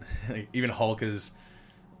in, and like, even Hulk is.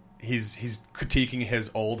 He's critiquing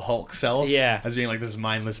his old Hulk self as being like this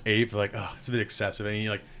mindless ape, like, oh, it's a bit excessive, and he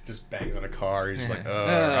like just bangs on a car. He's just like,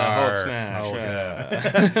 Hulk smash.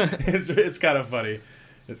 Hulk, it's kind of funny.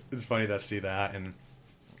 It's funny to see that, and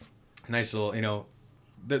nice little,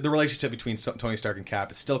 the relationship between Tony Stark and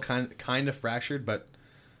Cap is still kind of fractured, but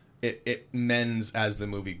it mends as the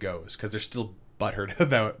movie goes because they're still butthurt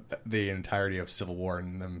about the entirety of Civil War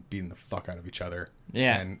and them beating the fuck out of each other.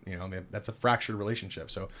 Yeah. And, that's a fractured relationship.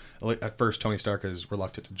 So at first, Tony Stark is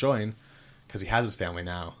reluctant to join because he has his family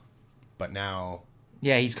now. But now...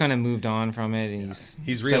 Yeah, he's kind of moved on from it. And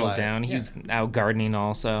he's settled down. Yeah. He's out gardening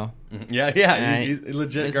also. Yeah. He's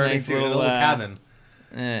legit gardening nice too in a little cabin.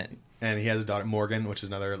 Uh, And he has a daughter, Morgan, which is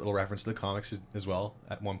another little reference to the comics as well.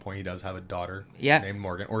 At one point, he does have a daughter named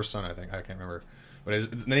Morgan. Or son, I think. I can't remember. But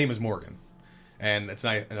the name is Morgan. And it's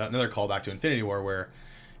another callback to Infinity War where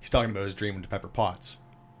he's talking about his dream to Pepper Potts.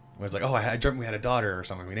 It was like, oh, I dreamt we had a daughter or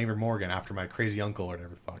something. We named her Morgan after my crazy uncle or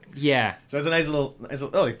whatever the fuck. Yeah. So it's a nice little,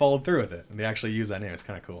 they followed through with it. And they actually use that name. It's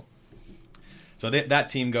kind of cool. So that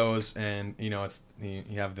team goes, and, you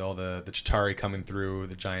have all the Chitauri coming through,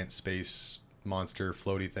 the giant space monster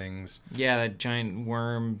floaty things. Yeah, that giant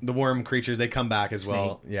worm. The worm creatures, they come back as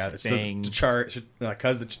well. Yeah, thing. So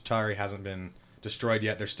because the Chitauri hasn't been destroyed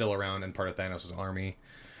yet, they're still around and part of Thanos' army.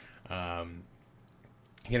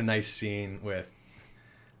 You get a nice scene with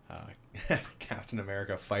Captain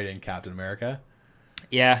America fighting Captain America.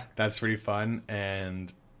 Yeah. That's pretty fun.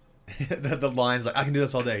 And the line's like, I can do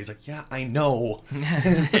this all day. He's like, yeah, I know.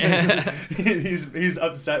 he's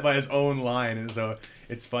upset by his own line, and so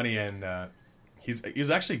it's funny. And he was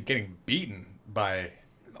actually getting beaten by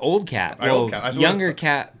Old Cap. Younger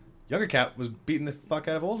Cap. Younger Cap was beating the fuck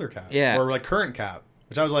out of older Cap. Yeah. Or like current Cap,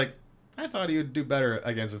 which I was like, I thought he would do better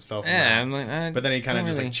against himself. Yeah, I'm like, but then he kind of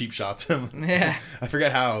just like cheap shots him. Yeah. I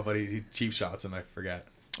forget how, but he cheap shots him. I forget.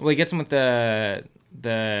 Well, he gets him with the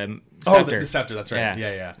scepter. Oh, the scepter. That's right.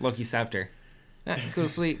 Yeah. Loki scepter. Go to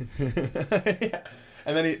sleep. Yeah.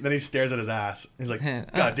 And then he stares at his ass. He's like,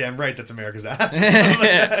 God damn right, that's America's ass.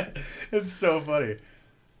 It's so funny.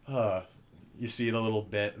 You see the little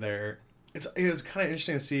bit there. It was kind of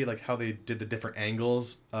interesting to see like how they did the different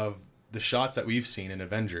angles of the shots that we've seen in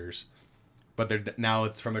Avengers, but now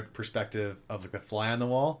it's from a perspective of like the fly on the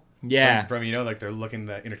wall. Yeah. From like they're looking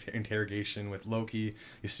at the interrogation with Loki.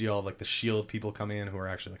 You see all like the SHIELD people come in who are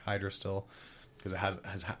actually like Hydra still, because it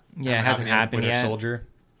hasn't happened yet. Soldier.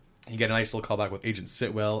 You get a nice little callback with Agent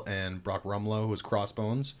Sitwell and Brock Rumlow, who was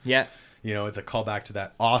Crossbones. Yeah. It's a callback to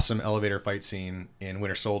that awesome elevator fight scene in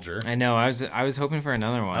Winter Soldier. I know. I was hoping for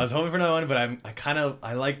another one. I was hoping for another one, but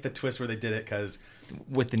I like the twist where they did it because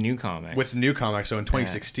with the new comics. With the new comics, so in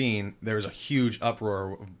 2016, there was a huge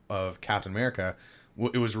uproar of Captain America.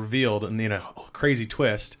 It was revealed in a crazy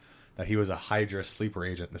twist that he was a Hydra sleeper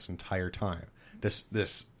agent this entire time.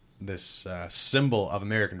 This symbol of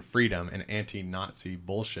American freedom and anti-Nazi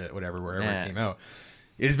bullshit, wherever it came out.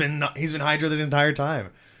 He's been Hydra this entire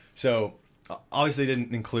time. So obviously they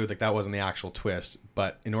didn't include that wasn't the actual twist,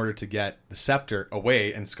 but in order to get the scepter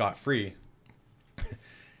away and scot free,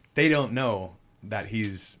 they don't know that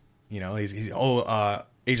he's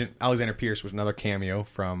Agent Alexander Pierce was another cameo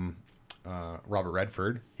from Robert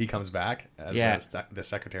Redford. He comes back as the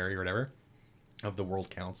secretary or whatever of the World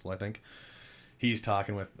Council, I think. He's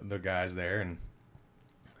talking with the guys there, and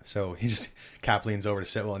so Cap leans over to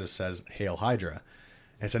Sitwell and just says, "Hail Hydra."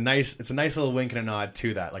 It's a nice little wink and a nod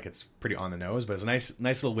to that. Like, it's pretty on the nose, but it's a nice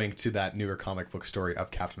little wink to that newer comic book story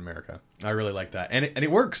of Captain America. I really like that, and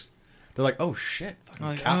it works. They're like, oh shit,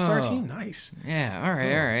 Cap's our team, nice. Yeah, all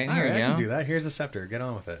right. Here we go. I can do that. Here's the scepter. Get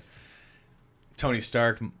on with it. Tony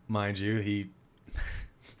Stark, mind you,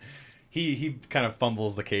 he kind of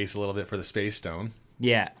fumbles the case a little bit for the Space Stone,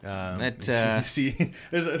 Yeah. You see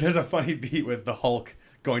there's a funny beat with the Hulk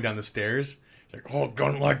going down the stairs. It's like, Hulk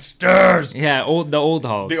don't like stairs. Yeah, the old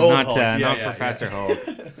Hulk. The old not, Hulk. not Professor Hulk.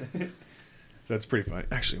 So it's pretty funny.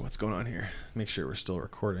 Actually, what's going on here? Make sure we're still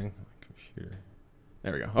recording. Computer.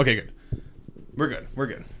 There we go. Okay, good. We're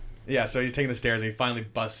good. Yeah, so he's taking the stairs and he finally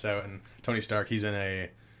busts out, and Tony Stark, he's in a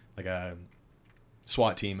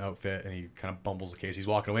SWAT team outfit, and he kind of bumbles the case. He's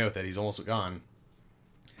walking away with it. He's almost gone.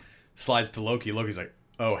 Slides to Loki. Loki's like,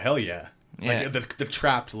 oh, hell yeah. Yeah. Like the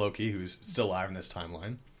trapped Loki, who's still alive in this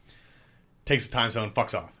timeline, takes the time stone and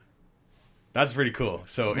fucks off. That's pretty cool.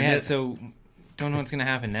 So so don't know what's gonna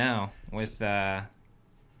happen now with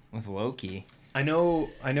Loki. I know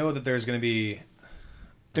that there's going to be...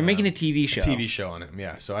 They're making a TV show. A TV show on him,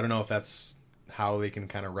 yeah. So I don't know if that's how they can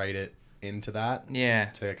kind of write it into that. Yeah.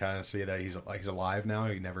 To kind of see that he's alive now.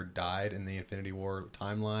 He never died in the Infinity War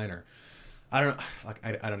timeline, or I don't know.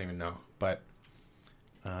 I don't even know. But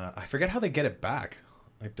I forget how they get it back.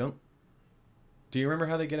 Do you remember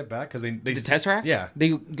how they get it back? Because they the Tesseract? Yeah. They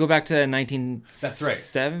go back to 1970s? That's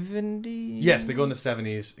right. Yes, they go in the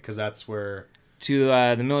 70s because that's where... To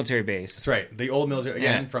the military base. That's right. The old military,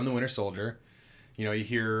 again, from the Winter Soldier. You know, you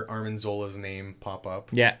hear Armin Zola's name pop up.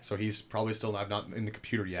 Yeah. So he's probably still not in the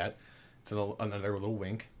computer yet. It's another little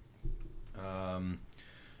wink. And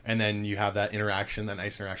then you have that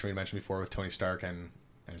nice interaction we mentioned before with Tony Stark and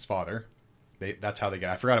his father. That's how they get...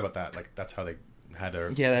 I forgot about that. Like, that's how they had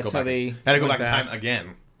to... Yeah, that's how they... Had to go back in time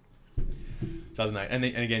again. So that was nice. And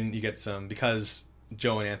again, you get some... Because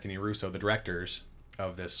Joe and Anthony Russo, the directors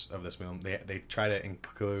of this film, they try to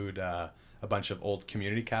include a bunch of old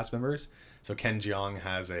Community cast members. So Ken Jeong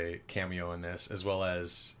has a cameo in this, as well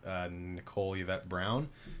as Nicole Yvette Brown.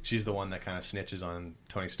 She's the one that kind of snitches on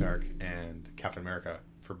Tony Stark and Captain America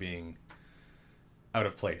for being out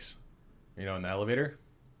of place. You know, in the elevator.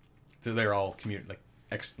 So they're all the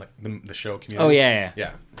show Community. Oh yeah.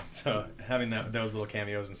 Yeah. So having those little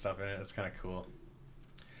cameos and stuff in it, it's kind of cool.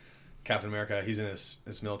 Captain America, he's in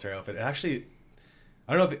his military outfit. It actually,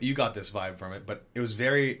 I don't know if you got this vibe from it, but it was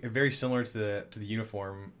very, very similar to the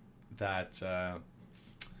uniform that's in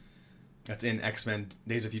X-Men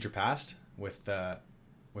Days of Future Past with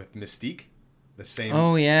Mystique. The same.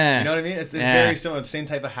 Oh yeah. You know what I mean? It's very similar. The same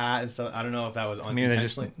type of hat and stuff. I don't know if that was on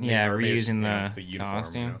intentionally. Reusing the uniform,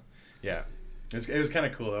 costume. You know? Yeah, it was kind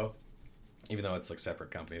of cool though. Even though it's like separate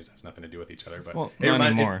companies, it has nothing to do with each other. But not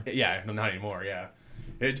anymore. Not anymore. Yeah,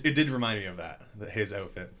 it did remind me of that. His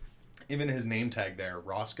outfit, even his name tag there,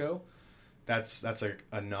 Roscoe. That's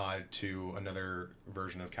a nod to another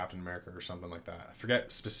version of Captain America or something like that. I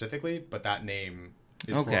forget specifically, but that name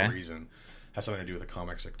is for a reason. Has something to do with the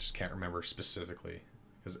comics. I just can't remember specifically.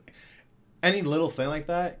 Because any little thing like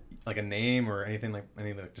that, like a name or anything like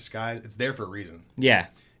any like disguise, it's there for a reason. Yeah.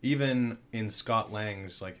 Even in Scott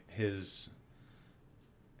Lang's his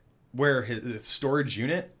storage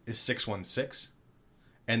unit is 616,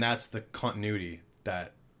 and that's the continuity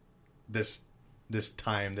that this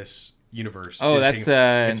universe. Oh, is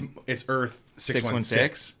that's it's Earth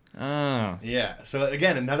 616. Oh, yeah. So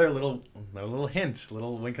again, another little hint,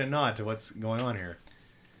 little wink and a nod to what's going on here.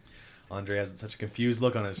 Andre has such a confused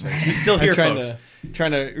look on his face. He's still here, folks.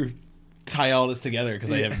 Trying to tie all this together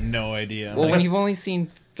because I have no idea. Well, when you've only seen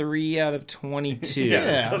 3 out of 22,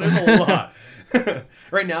 so there's a lot.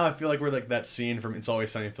 Right now, I feel like we're like that scene from It's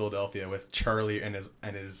Always Sunny in Philadelphia with Charlie and his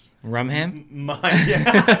Rumham?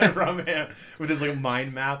 Rumham with his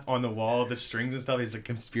mind map on the wall, the strings and stuff. He's a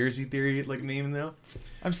conspiracy theory meme now.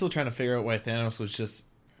 I'm still trying to figure out why Thanos was just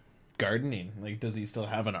gardening. Does he still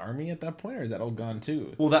have an army at that point, or is that all gone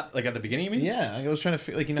too? That at the beginning, you mean? Yeah, I was trying to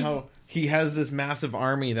figure, how he has this massive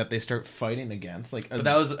army that they start fighting against. But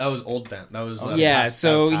that was old then. That was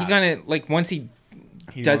so he kind of once he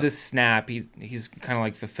does his snap, he's kind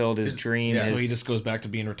of fulfilled his dream. Yeah. So he just goes back to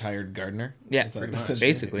being retired gardener. Yeah, pretty much.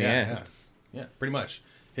 Basically, yeah, pretty much.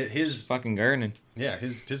 His fucking gardening. Yeah,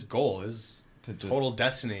 his goal, his total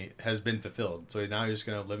destiny has been fulfilled. So now he's just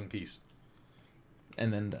gonna live in peace,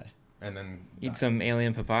 and then die, and then eat some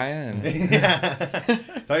alien papaya. And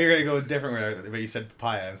thought you were gonna go different, but you said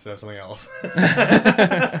papaya instead of something else.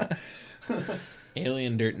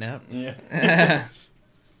 Alien dirt nap. Yeah.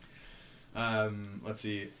 Let's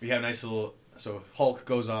see. We have a nice little... So Hulk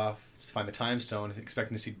goes off to find the time stone,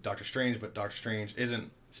 expecting to see Doctor Strange, but Doctor Strange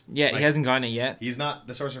isn't... Yeah, he hasn't gotten it yet. He's not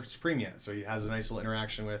the Sorcerer Supreme yet, so he has a nice little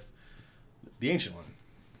interaction with the Ancient One.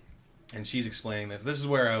 And she's explaining that... This is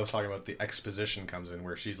where I was talking about the exposition comes in,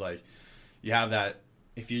 where she's like, you have that...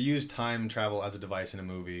 If you use time travel as a device in a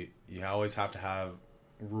movie, you always have to have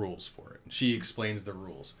rules for it. She explains the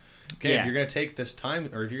rules. Okay, if you're going to take this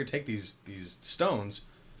time... Or if you're going to take these stones...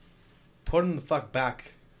 put them the fuck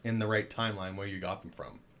back in the right timeline where you got them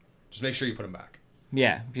from. Just make sure you put them back.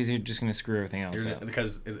 Yeah, because you're just going to screw everything else up.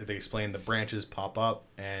 Because they explain the branches pop up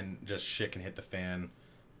and just shit can hit the fan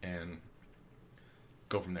and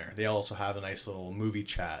go from there. They also have a nice little movie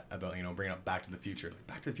chat about, bringing up Back to the Future. Like,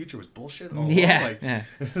 Back to the Future was bullshit? Oh, yeah. Like, yeah.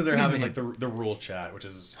 They're having like the rule chat, which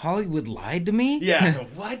is... Hollywood lied to me? Yeah,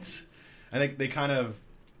 what? I think they kind of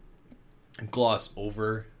gloss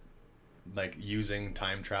over like using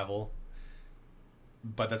time travel,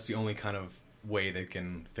 but that's the only kind of way they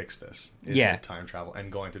can fix this is with time travel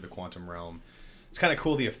and going through the quantum realm. It's kind of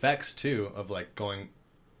cool, the effects too of like going,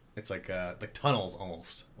 it's like tunnels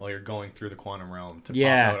almost while you're going through the quantum realm to pop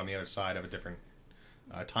out on the other side of a different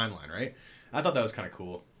timeline, right? I thought that was kind of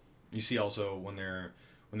cool. You see also when they're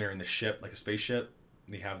in the ship, like a spaceship,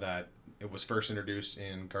 they have that. It was first introduced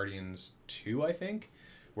in Guardians 2, I think,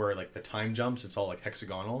 where like the time jumps, it's all like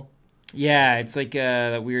hexagonal. Yeah, it's like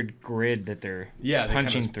that weird grid that they're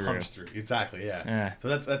punching through. Punch through. Exactly, yeah. So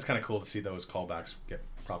that's kind of cool to see those callbacks get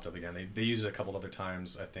propped up again. They use it a couple other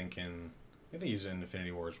times, I think they use it in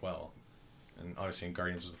Infinity War as well. And obviously in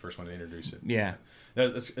Guardians was the first one to introduce it. Yeah.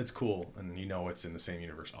 It's cool, and it's in the same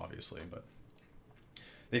universe, obviously, but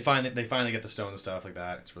they finally get the stone and stuff like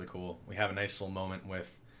that. It's really cool. We have a nice little moment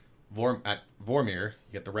with at Vormir.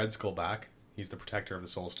 You get the Red Skull back. He's the protector of the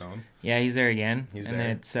Soul Stone. Yeah, he's there again. Then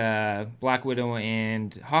it's Black Widow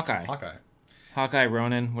and Hawkeye. Hawkeye,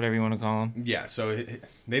 Ronan, whatever you want to call him. Yeah, so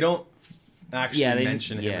they don't actually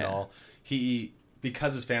mention him at all. He,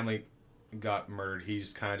 because his family got murdered,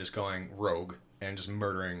 he's kind of just going rogue and just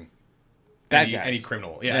murdering any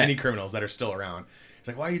criminal. Yeah, any criminals that are still around. He's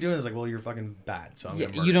like, why are you doing this? Like, well, you're fucking bad, so I'm gonna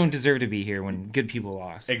murder you don't deserve to be here when good people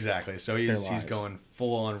lost. Exactly. So he's going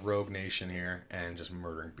full on rogue nation here and just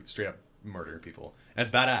straight up murdering people. And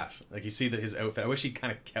it's badass. Like, you see that his outfit. I wish he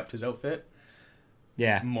kind of kept his outfit.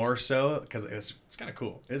 Yeah. More so, because it's kind of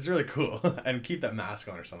cool. It's really cool. And keep that mask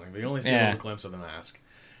on or something. But you only see a little glimpse of the mask.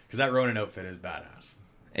 Because that Ronin outfit is badass.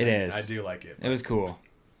 It is. I do like it. It was cool.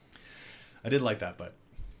 I did like that, but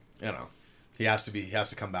he has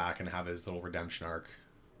to come back and have his little redemption arc.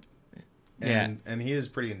 And he is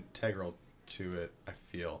pretty integral to it, I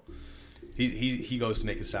feel. He goes to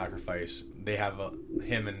make a sacrifice. They have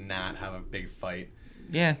him and Nat have a big fight.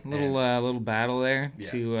 Yeah, little battle there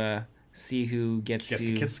to see who gets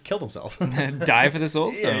to kill themselves, die for the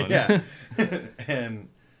Soul Stone. Yeah.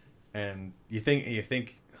 and you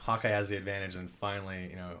think Hawkeye has the advantage, and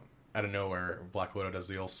finally, out of nowhere, Black Widow does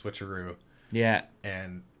the old switcheroo. Yeah.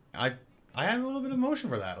 And I had a little bit of emotion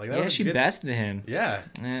for that. Like, that was she bested him. Yeah.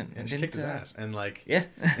 And she kicked his ass. And yeah.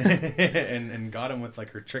 and got him with like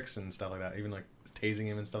her tricks and stuff like that. Even like tasing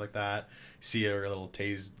him and stuff like that. See her little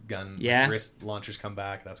tase gun wrist launchers come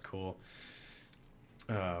back. That's cool.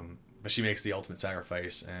 But she makes the ultimate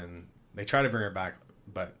sacrifice, and they try to bring her back,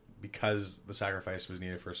 but because the sacrifice was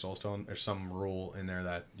needed for a Soul Stone, there's some rule in there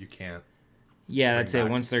that you can't. Yeah, that's it.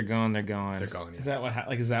 Once they're gone, they're gone. They're gone. Yeah. Is that what?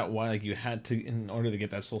 Is that why? Like, you had to, in order to get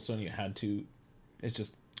that Soul Stone, you had to. It's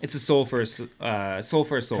a soul for a soul.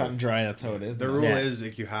 Cut and dry. That's how it is. The rule is,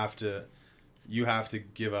 like, you have to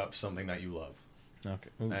give up something that you love. Okay.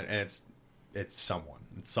 And it's someone.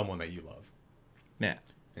 It's someone that you love. Yeah.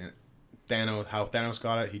 And how Thanos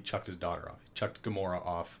got it, he chucked his daughter off. He chucked Gamora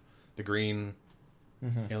off. The green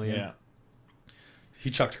alien. Yeah. He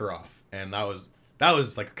chucked her off, and that was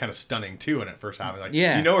like kind of stunning too when it first happened. Like,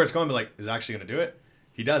 you know where it's going, but like, is actually going to do it?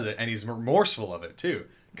 He does it, and he's remorseful of it too,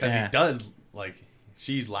 because he does, like,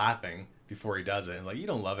 she's laughing before he does it, and like, you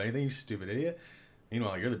don't love anything, you stupid idiot.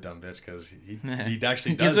 Meanwhile, you're the dumb bitch, because he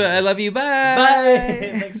actually does. Guess what? I love you. Bye.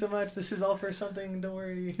 Bye. Thanks so much. This is all for something. Don't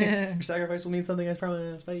worry. Your sacrifice will mean something. I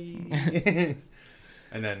promise. Bye.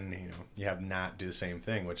 And then you have Nat do the same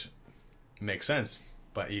thing, which makes sense.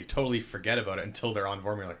 But you totally forget about it until they're on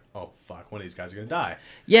Vormir. Like, oh fuck, one of these guys are gonna die.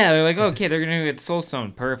 Yeah, they're like, okay, they're gonna get Soul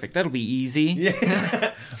Stone. Perfect. That'll be easy.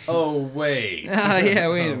 Yeah. Oh wait. Oh yeah.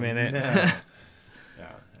 Wait a minute. No.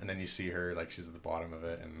 Yeah. And then you see her, like, she's at the bottom of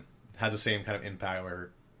it and has the same kind of impact where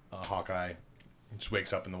Hawkeye just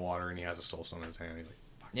wakes up in the water and he has a Soul Stone in his hand. He's like,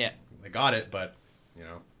 fuck, yeah, they got it, but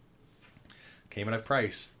came at a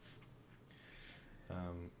price.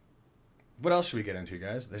 What else should we get into,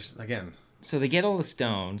 guys? There's, again. So they get all the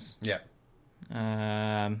stones. Yeah.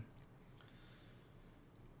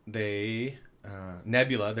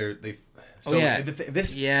 Nebula. This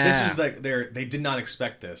was like they did not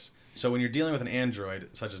expect this. So when you're dealing with an android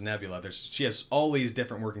such as Nebula, she has always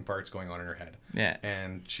different working parts going on in her head. Yeah.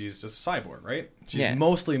 And she's just a cyborg, right? She's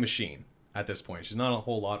mostly machine at this point. She's not a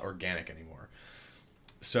whole lot organic anymore.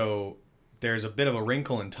 So there's a bit of a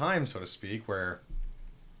wrinkle in time, so to speak, where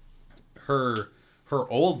her her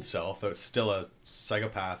old self, that's still a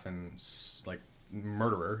psychopath and like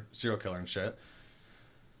murderer, serial killer and shit,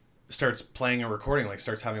 starts playing a recording, like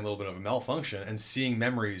starts having a little bit of a malfunction and seeing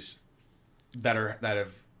memories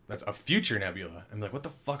that's a future Nebula. I'm like, what the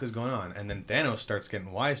fuck is going on? And then Thanos starts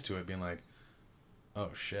getting wise to it, being like, oh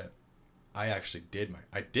shit, I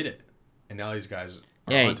did it. And now these guys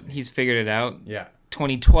are onto me. He's figured it out. Yeah.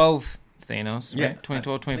 2012 Thanos, right? Yeah.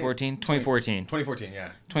 2012, 2014? 2014. 2014, yeah.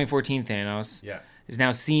 2014 Thanos Yeah. is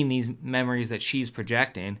now seeing these memories that she's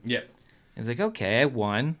projecting. Yeah. He's like, okay, I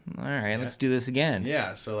won. All right, let's do this again.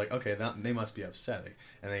 Yeah, so like, okay, they must be upset. Like,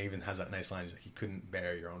 and then even has that nice line, he's like, he couldn't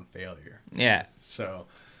bear your own failure. Yeah. So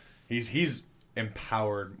he's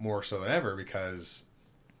empowered more so than ever because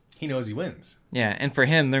he knows he wins. Yeah, and for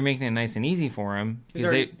him, they're making it nice and easy for him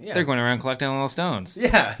because they're going around collecting all the stones.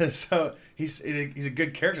 Yeah, so he's a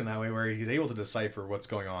good character in that way where he's able to decipher what's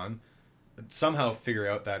going on, somehow figure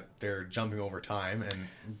out that they're jumping over time and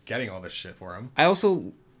getting all this shit for him.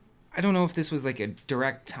 I don't know if this was like a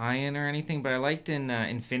direct tie-in or anything, but I liked in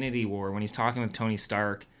Infinity War when he's talking with Tony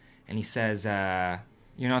Stark and he says,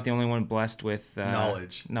 you're not the only one blessed with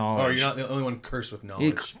knowledge. Knowledge. Or you're not the only one cursed with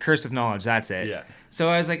knowledge. Cursed with knowledge, that's it. Yeah. So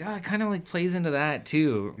I was like, it kind of like plays into that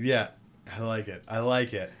too. Yeah, I like it.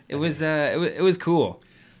 It was cool.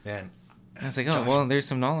 Man. I was like, well, there's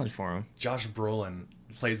some knowledge for him. Josh Brolin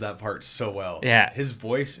plays that part so well. Yeah. His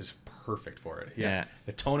voice is perfect for it. Yeah.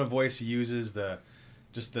 The tone of voice he uses,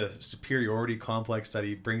 just the superiority complex that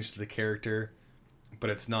he brings to the character, but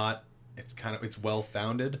it's well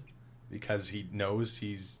founded because he knows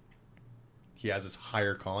he has this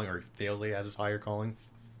higher calling, or he feels like he has this higher calling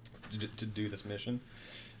to do this mission,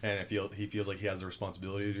 and he feels like he has the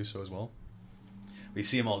responsibility to do so as well. We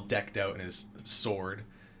see him all decked out in his sword,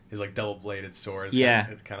 his like double-bladed sword.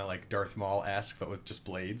 It's kind of like Darth Maul-esque, but with just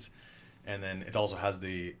blades. And then it also has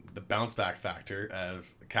the bounce back factor of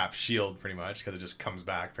Cap's shield, pretty much, because it just comes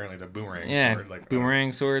back. Apparently, it's a boomerang sword. Like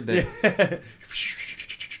boomerang sword. And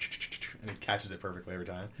he catches it perfectly every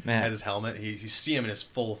time. Man. Has his helmet. You see him in his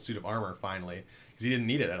full suit of armor finally, because he didn't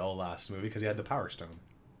need it at all last movie because he had the Power Stone.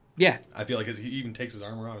 Yeah. I feel like he even takes his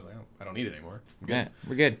armor off. I was like, I don't need it anymore. I'm good. Yeah,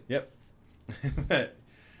 we're good. Yep.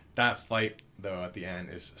 That fight though at the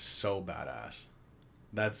end is so badass.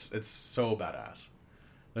 It's so badass.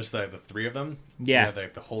 There's the three of them. Yeah. You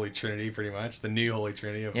have the Holy Trinity, pretty much. The new Holy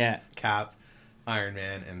Trinity of Cap, Iron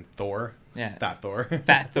Man, and Thor. Yeah. Fat Thor.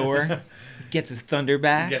 Fat Thor. Gets his thunder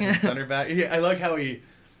back. Yeah, I like how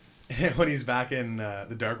when he's back in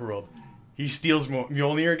the Dark World, he steals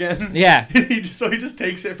Mjolnir again. Yeah. he just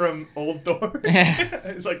takes it from old Thor.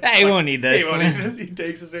 Yeah. He's like, he won't need this. He won't need this. He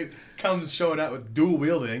takes it, comes showing out with dual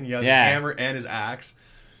wielding. He has his hammer and his axe.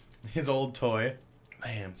 His old toy.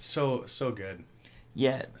 Man, so good.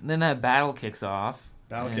 Yeah, then that battle kicks off.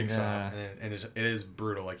 Kicks off, and it is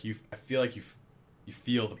brutal. Like I feel like you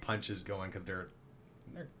feel the punches going because they're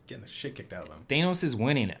getting the shit kicked out of them. Thanos is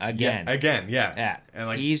winning again. Yeah. And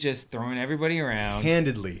like he's just throwing everybody around,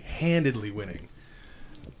 handedly winning.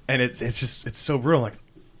 And it's so brutal. Like,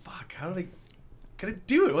 fuck, how do they gonna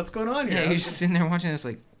do it? What's going on here? Yeah, you're just sitting there watching this,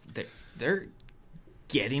 like they're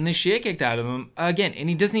getting the shit kicked out of him again, and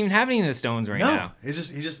he doesn't even have any of the stones now. He's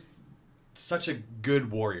just such a good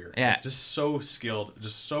warrior. Yeah. He's just so skilled,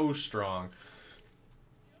 just so strong.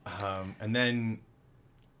 And then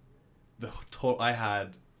I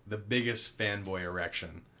had the biggest fanboy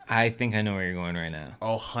erection. I think I know where you're going right now.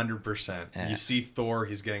 100%. Yeah. You see Thor,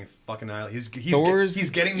 he's getting fucking annihilated. He's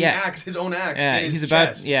getting the axe, his own axe. Yeah, in his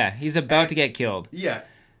chest. Chest. He's about to get killed. Yeah.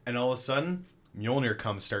 And all of a sudden, Mjolnir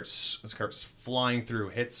starts flying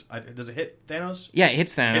through. Does it hit Thanos? Yeah, it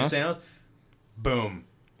hits Thanos. Boom.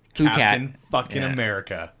 Captain fucking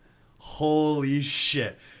America. Holy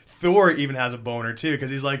shit. Thor even has a boner too because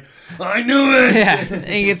he's like, I knew it. Yeah, and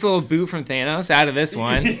he gets a little boot from Thanos out of this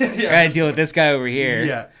one. Gotta deal with this guy over here.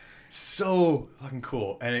 Yeah, so fucking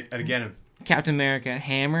cool. And again, Captain America,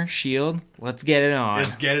 hammer, shield. Let's get it on.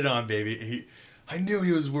 Let's get it on, baby. I knew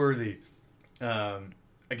he was worthy.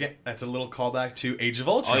 Again, that's a little callback to Age of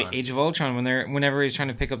Ultron. Age of Ultron, whenever he's trying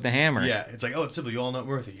to pick up the hammer. Yeah, it's like, it's simple. You're all not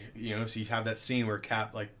worthy. So you have that scene where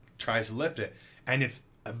Cap tries to lift it, and it's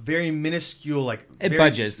a very minuscule, it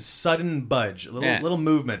budges, sudden budge, a little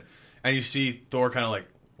movement, and you see Thor kind of like,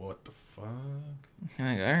 what the fuck? I'm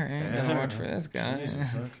like, all right, I'm gonna watch for this guy. Jesus,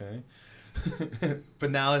 okay.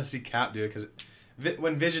 But now let's see Cap do it because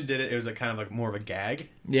when Vision did it, it was kind of more of a gag.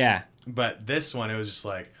 Yeah. But this one, it was just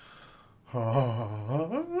like,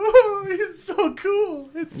 oh, it's so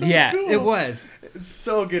cool. It's so cool. Yeah, it was. It's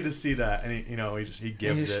so good to see that, and he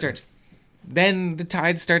gives he just it. starts then the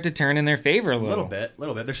tides start to turn in their favor a little bit.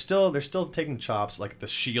 They're still taking chops. Like the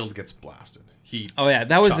shield gets blasted. Oh yeah,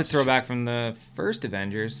 that was a chops the throwback from the first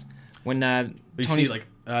Avengers when But you Tony's, see, like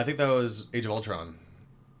I think that was Age of Ultron.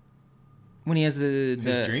 when he has the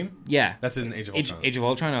His dream. Yeah, That's in Age of Ultron. Age of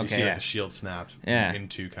Ultron. Okay, You see yeah. like the shield snapped Yeah.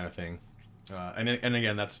 into kind of thing. And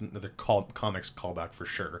again, that's another comics callback for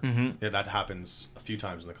sure. Mhm. Yeah, that happens a few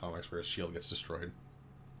times in the comics where his shield gets destroyed.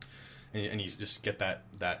 And you just get that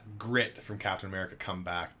grit from Captain America come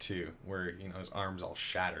back too, where his arm's all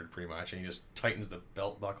shattered pretty much, and he just tightens the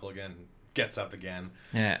belt buckle again, and gets up again.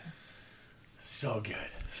 Yeah. So good,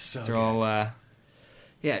 so They're good. all,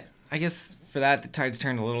 yeah. I guess for that the tides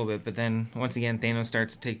turned a little bit, but then once again Thanos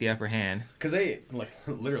starts to take the upper hand. Because they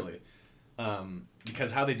literally,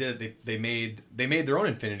 because how they did it, they made their own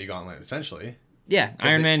Infinity Gauntlet essentially. Yeah, 'Cause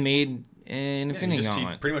Iron they- Man made an Yeah, Infinity he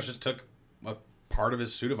Gauntlet. pretty much just took a part of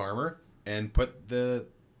his suit of armor and put the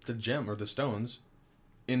gem or the stones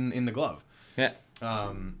in the glove. Yeah.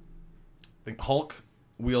 I think Hulk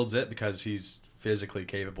wields it because he's physically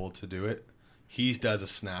capable to do it. He does a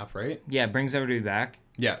snap, right? Yeah, brings everybody back.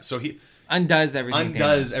 Yeah, so he Undoes everything.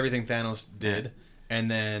 undoes Thanos. everything Thanos did, and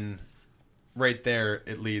then right there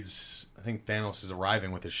it leads. I think Thanos is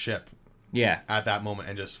arriving with his ship Yeah. at that moment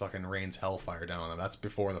and just fucking rains hellfire down on them. That's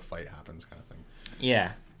before the fight happens, kind of thing.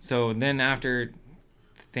 Yeah. So then after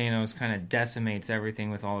Thanos kind of decimates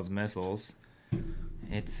everything with all his missiles,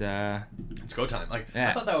 it's It's go time. Like Yeah.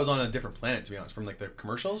 I thought that was on a different planet, to be honest. From like the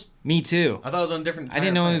commercials, me too. I thought it was on a different. I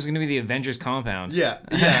didn't know it planet. was going to be the Avengers compound. Yeah.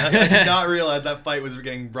 I did not realize that fight was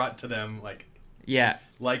getting brought to them Yeah.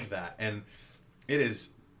 like that, and it is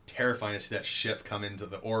terrifying to see that ship come into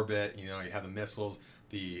the orbit. You have the missiles.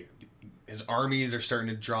 His armies are starting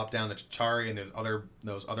to drop down the Chitauri, and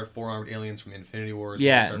those other four-armed aliens from Infinity Wars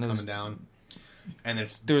Yeah, start and those- coming down. And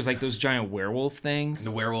it's There was like those giant werewolf things.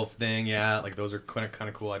 the werewolf thing, yeah. Like those are kind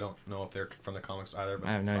of cool. I don't know if they're from the comics either. But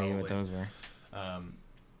I have no idea what probably. those were.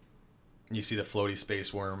 You see the floaty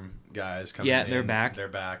space worm guys coming Yeah, in. they're back. They're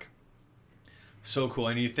back. So cool.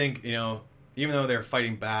 And you think, even though they're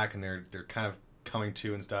fighting back and they're kind of coming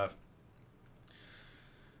to and stuff,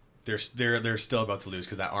 they're still about to lose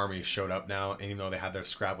because that army showed up now. And even though they had their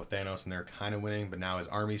scrap with Thanos and they're kind of winning, but now his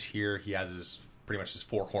army's here. He has pretty much his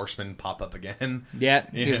four horsemen pop up again. Yeah,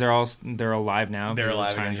 because they're alive now. They're because of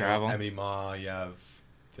alive time again. travel. Ebony Maw, you have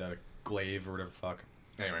the Glaive or whatever the fuck.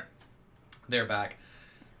 Anyway, they're back.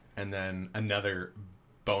 And then another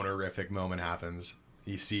bonerific moment happens.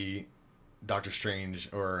 You see Doctor Strange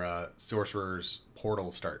or Sorcerer's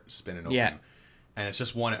portal start spinning open. Yeah. And it's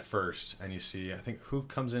just one at first. And you see, I think, who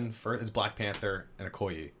comes in first? It's Black Panther and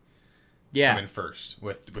Okoye Yeah. come in first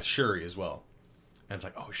with Shuri as well. And it's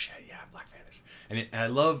like, oh shit, yeah, Black Panthers. And I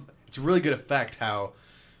love, it's a really good effect how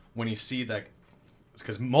when you see that, it's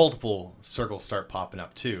because multiple circles start popping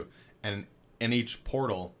up too. And in each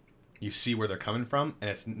portal, you see where they're coming from. And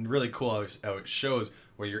it's really cool how it shows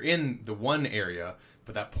where you're in the one area,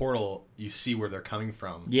 but that portal, you see where they're coming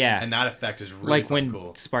from. Yeah. And that effect is really Like when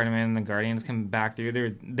cool. Spider-Man and the Guardians come back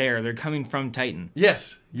through, they're coming from Titan.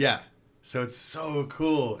 Yes, yeah. So it's so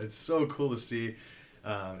cool. It's so cool to see.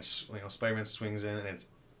 Spider-Man swings in, and it's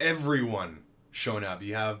everyone showing up.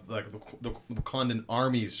 You have like the Wakandan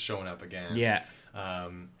armies showing up again. Yeah.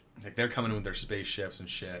 Like they're coming with their spaceships and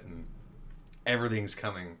shit, and everything's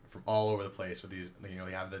coming from all over the place with these. You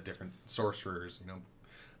have the different sorcerers.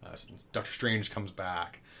 Doctor Strange comes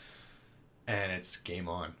back, and it's game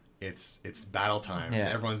on. It's battle time. Yeah.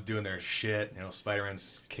 Everyone's doing their shit.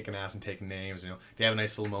 Spider-Man's kicking ass and taking names. They have a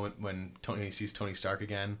nice little moment when Tony sees Tony Stark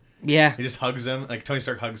again. Yeah. He just hugs him. Like Tony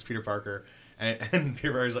Stark hugs Peter Parker, and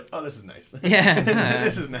Peter Parker's like, "Oh, this is nice. Yeah.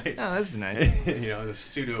 This is nice." Oh, this is nice. The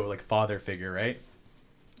pseudo father figure, right?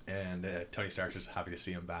 And Tony Stark's just happy to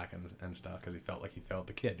see him back and stuff because he felt like he failed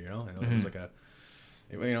the kid. And it was like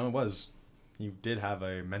it was. You did have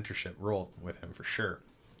a mentorship role with him for sure.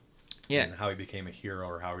 Yeah. And how he became a hero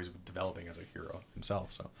or how he's developing as a hero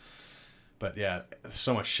himself. So, but yeah,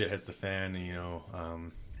 so much shit hits the fan.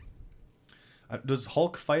 Does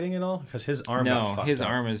Hulk fighting at all? Because his arm got fucked his up.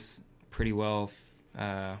 arm is pretty well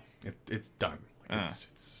It's done.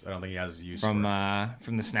 It's. I don't think he has use from for it.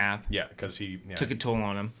 from the snap. Yeah, because he Took a toll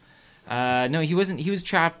on him. No, he wasn't. He was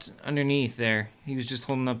trapped underneath there. He was just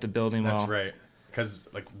holding up the building That's wall. right. Because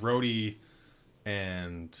Rhodey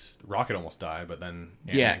and Rocket almost die, but then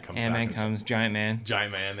Ant-Man comes Ant-Man back. comes, Giant Man.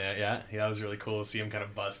 Giant Man, yeah. That was really cool to see him kind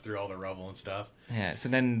of bust through all the rubble and stuff. Yeah. So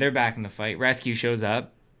then they're back in the fight. Rescue shows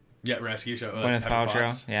up. Yeah, rescue show. Gwyneth Pepper Paltrow,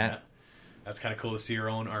 Potts. yeah. That's kind of cool to see her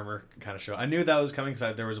own armor kind of show. I knew that was coming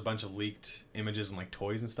because there was a bunch of leaked images and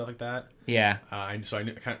toys and stuff like that. Yeah. So I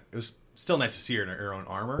knew it was still nice to see her in her own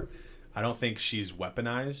armor. I don't think she's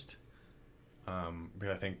weaponized.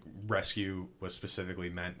 Because I think rescue was specifically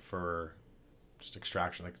meant for just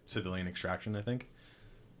extraction, like civilian extraction, I think.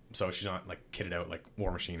 So she's not like kitted out like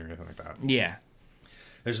War Machine or anything like that. Yeah.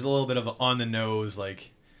 There's a little bit of on the nose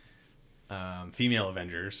like female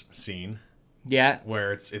Avengers scene. Yeah.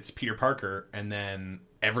 Where it's Peter Parker and then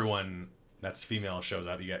everyone that's female shows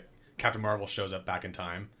up. You get Captain Marvel shows up back in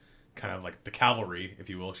time, kind of like the cavalry, if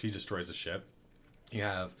you will. She destroys the ship. You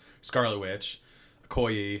have Scarlet Witch,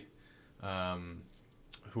 Okoye.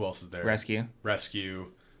 Who else is there? Rescue.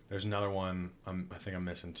 There's another one. I think I'm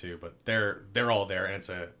missing too, but they're all there, and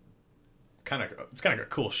it's kind of a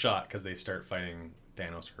cool shot because they start fighting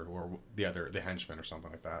Thanos or the henchman or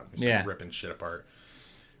something like that. They start ripping shit apart.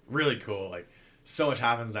 Really cool. Like so much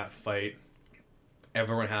happens in that fight.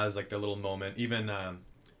 Everyone has like their little moment. Even I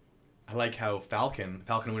like how Falcon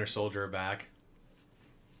and Winter Soldier are back.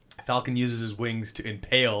 Falcon uses his wings to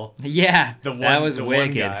impale. Yeah, that was wicked.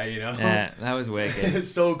 One guy, you know. Yeah, that was wicked.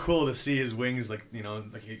 It's so cool to see his wings, like you know,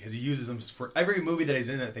 like because he uses them for every movie that he's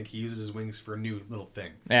in. I think he uses his wings for a new little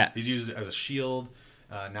thing. Yeah, he's used it as a shield.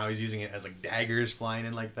 Now he's using it as like daggers flying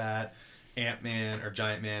in like that. Ant-Man or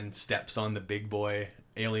Giant Man steps on the big boy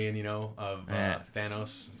alien, you know, of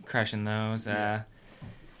Thanos, crushing those. It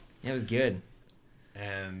was good.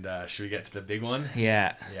 And should we get to the big one?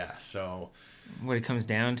 Yeah. Yeah. So. What it comes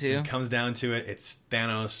down to? It's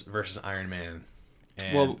Thanos versus Iron Man.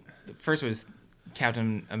 And well, first it was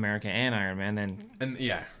Captain America and Iron Man, then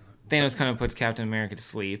Thanos kind of puts Captain America to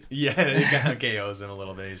sleep. Yeah, he kind of KOs him a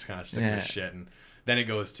little bit. He's kind of sick of his shit, and then it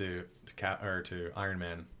goes to Iron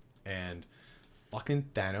Man, and fucking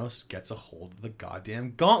Thanos gets a hold of the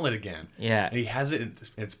goddamn gauntlet again. Yeah, and he has it. And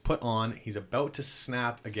it's put on. He's about to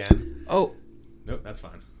snap again. Oh, nope, that's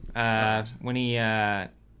fine.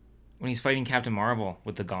 When he's fighting Captain Marvel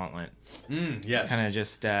with the gauntlet. Yes. Kind of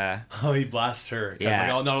just... he blasts her.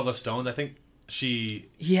 Yeah. Like, not all the stones. I think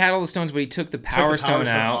He had all the stones, but he took the power stone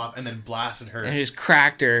out off and then blasted her. And just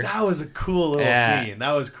cracked her. That was a cool little scene.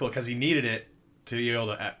 That was cool because he needed it to be able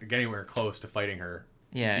to get anywhere close to fighting her.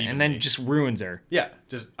 Yeah, evenly. And then just ruins her. Yeah,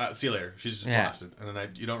 just see you later. She's just blasted. And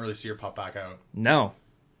then you don't really see her pop back out. No.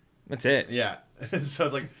 That's it. Yeah. So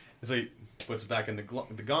it's like puts it back in the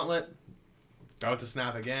gauntlet. About to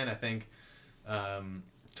snap again, I think.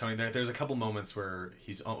 Tony, there's a couple moments where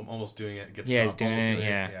he's almost doing it. Gets stopped, he's doing it.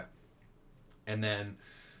 Yeah. And then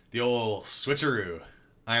the old switcheroo.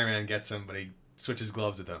 Iron Man gets him, but he switches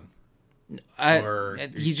gloves with him.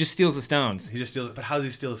 He just steals the stones. He just steals it. But how does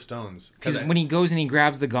he steal the stones? Because when he goes and he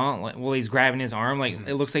grabs the gauntlet, he's grabbing his arm.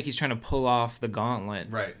 It looks like he's trying to pull off the gauntlet.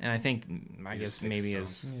 Right. And I guess maybe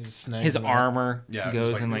his armor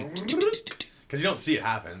goes and because you don't see it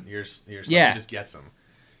happen. He just gets him.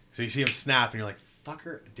 So you see him snap, and you're like,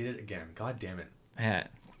 "Fucker, did it again! God damn it!" Yeah.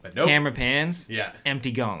 But nope. Camera pans. Yeah.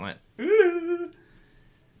 Empty gauntlet. What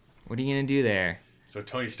are you gonna do there? So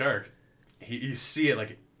Tony Stark, you see it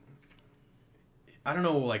like, I don't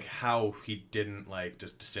know how he didn't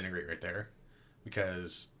just disintegrate right there,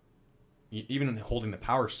 because even holding the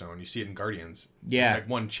Power Stone, you see it in Guardians. Yeah.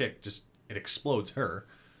 One chick it explodes her.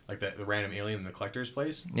 Like the random alien in the collector's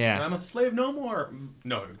place. Yeah. And I'm a slave no more.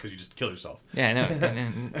 No, because you just kill yourself. Yeah, no.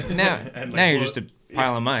 Now you're just a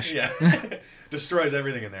pile of mush. Yeah. Destroys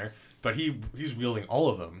everything in there. But he's wielding all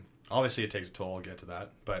of them. Obviously, it takes a toll. I'll get to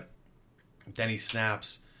that. But then he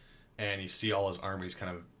snaps, and you see all his armies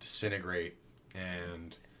kind of disintegrate.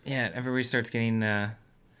 And yeah, everybody starts getting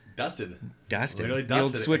dusted. Literally dusted. The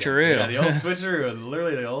old switcheroo. Yeah, the old switcheroo.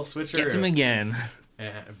 Literally the old switcheroo. Gets him again.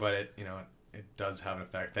 But it does have an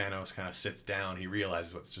effect. Thanos kind of sits down. He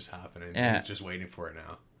realizes what's just happening. Yeah. He's just waiting for it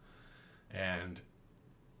now. And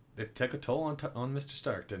it took a toll on Mr.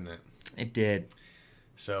 Stark, didn't it? It did.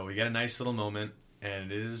 So we get a nice little moment,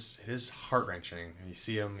 and it is heart-wrenching. And you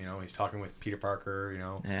see him, he's talking with Peter Parker,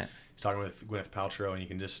 Yeah. He's talking with Gwyneth Paltrow, and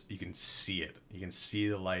you can see it. You can see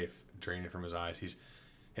the life draining from his eyes.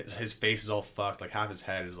 His face is all fucked. Like half his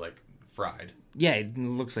head is fried. Yeah, it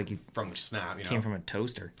looks like he from the snap. Came from a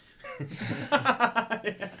toaster.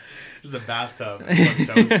 Yeah. Just a bathtub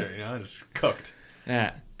toaster, just cooked.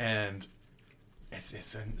 Yeah. And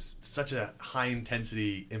it's such a high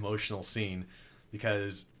intensity emotional scene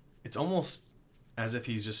because it's almost as if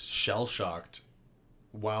he's just shell shocked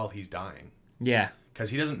while he's dying. Yeah. Because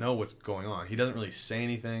he doesn't know what's going on. He doesn't really say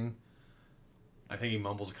anything. I think he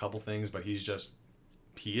mumbles a couple things, but he's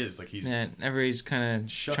everybody's kind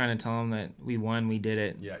of trying to tell him that we won, we did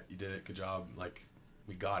it. Yeah, you did it. Good job.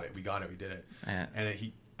 We got it. We did it. Yeah.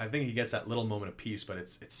 And I think he gets that little moment of peace, but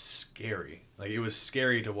it's scary. It was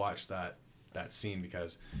scary to watch that scene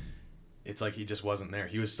because it's like he just wasn't there.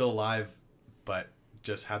 He was still alive, but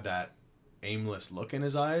just had that aimless look in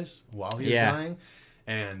his eyes while he was dying,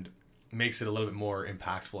 and makes it a little bit more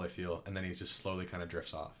impactful, I feel. And then he just slowly kind of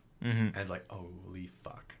drifts off. And it's like, holy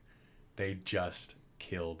fuck. They just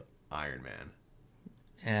killed Iron Man.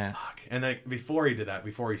 Yeah. Fuck. And like before he did that,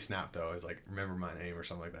 before he snapped though, he's like, remember my name or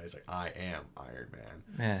something like that. He's like, I am Iron Man.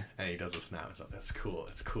 Yeah. And he does the snap. It's like, that's cool.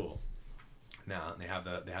 It's cool. Now they have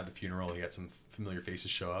the funeral. You got some familiar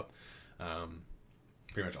faces show up.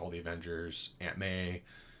 Pretty much all the Avengers, Aunt May.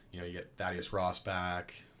 You know, you get Thaddeus Ross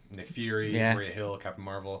back, Nick Fury, Maria Hill, Captain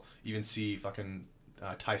Marvel. Even see fucking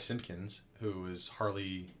Ty Simpkins, who was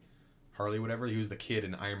Harley whatever. He was the kid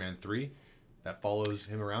in Iron Man 3 that follows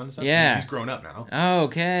him around and stuff. Yeah. He's grown up now. Oh,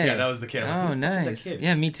 okay. Yeah, that was the kid. I'm like, oh, who the fuck nice. is that kid?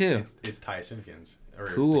 Yeah, me too. It's Ty Simpkins. Or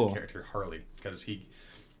Cool. the character Harley. Because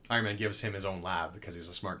Iron Man gives him his own lab because he's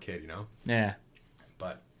a smart kid, you know? Yeah.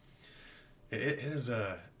 But it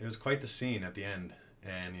was quite the scene at the end.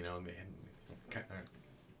 And, you know,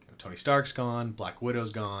 Tony Stark's gone. Black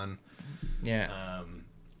Widow's gone. Yeah.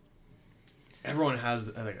 Everyone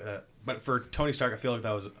has but for Tony Stark, I feel like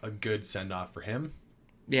that was a good send off for him.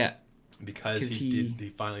 Yeah. Because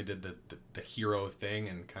he finally did the hero thing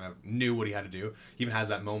and kind of knew what he had to do. He even has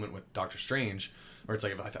that moment with Doctor Strange where it's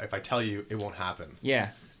like, if I tell you, it won't happen. Yeah.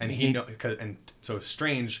 And so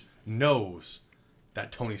Strange knows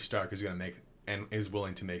that Tony Stark is going to make and is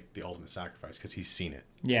willing to make the ultimate sacrifice because he's seen it.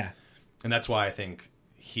 Yeah. And that's why I think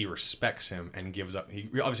he respects him and gives up. He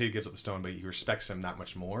obviously gives up the stone, but he respects him that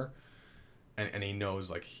much more. And he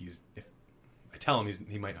knows, like, if I tell him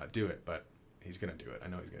he might not do it, but he's gonna do it. I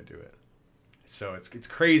know he's gonna do it. So it's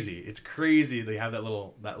crazy. It's crazy. They have that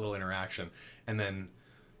little interaction, and then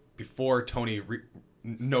before Tony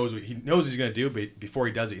knows what he's gonna do, but before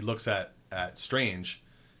he does it, he looks at Strange,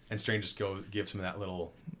 and Strange just gives him that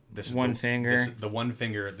little finger, the one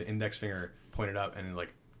finger, the index finger pointed up, and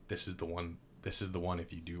like, this is the one. This is the one.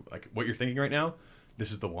 If you do like what you're thinking right now,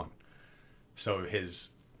 this is the one. So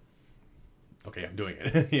okay, I'm doing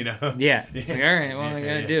it, you know? Yeah. It's like, all right, well, I'm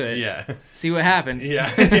going to do it. Yeah. See what happens.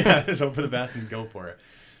 Yeah. Yeah. Just hope for the best and go for it.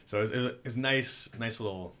 So it was nice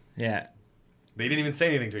little... Yeah. They didn't even say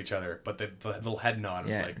anything to each other, but the little head nod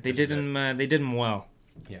was like... They did him well.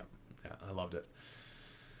 Yeah. Yeah, I loved it.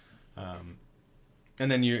 And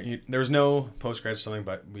then there was no post-credits or something,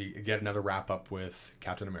 but we get another wrap-up with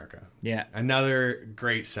Captain America. Yeah. Another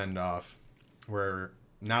great send-off where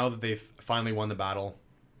now that they've finally won the battle...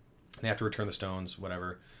 They have to return the stones,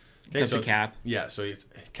 whatever. Okay, it's up to Cap. Yeah, so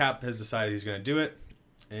Cap has decided he's going to do it,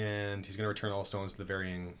 and he's going to return all the stones to the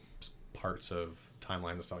varying parts of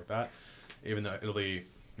timelines and stuff like that. Even though it'll be,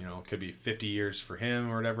 you know, could be 50 years for him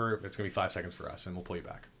or whatever, it's going to be 5 seconds for us, and we'll pull you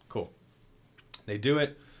back. Cool. They do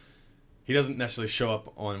it. He doesn't necessarily show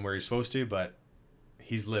up on where he's supposed to, but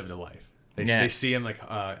he's lived a life. They see him like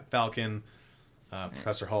Falcon,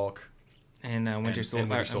 Professor Hulk, and Winter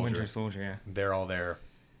Soldier. Yeah. They're all there.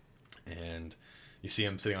 And you see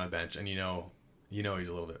him sitting on a bench, and you know he's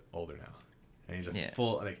a little bit older now, and he's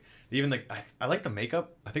full like even like I like the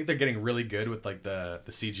makeup. I think they're getting really good with like the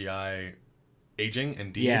CGI aging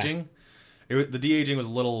and de-aging. Yeah. The de-aging was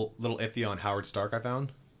a little iffy on Howard Stark. I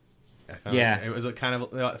found it was a kind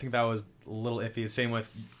of, I think that was a little iffy. Same with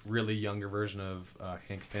really younger version of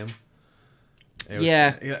Hank Pym.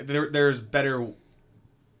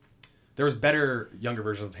 There was better younger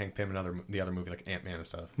versions of Hank Pym in the other movie, like Ant-Man and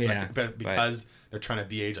stuff. Yeah. But because they're trying to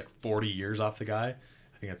de-age like 40 years off the guy,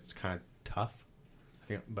 I think that's kind of tough.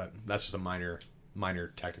 But that's just a minor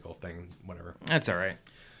technical thing, whatever. That's all right.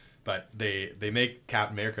 But they make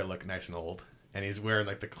Captain America look nice and old, and he's wearing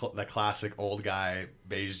like the classic old guy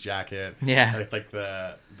beige jacket. Yeah. With like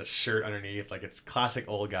the shirt underneath, like it's classic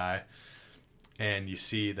old guy. And you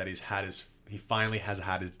see that he finally has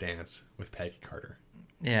had his dance with Peggy Carter.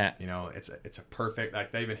 Yeah. You know, it's a perfect,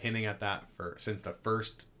 like they've been hinting at that since the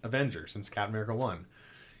first Avenger, since Captain America 1.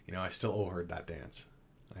 You know, I still owe her that dance.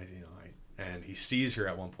 And he sees her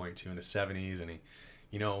at one point too in the 70s, and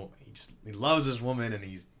he loves this woman, and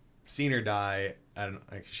he's seen her die, and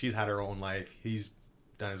like she's had her own life. He's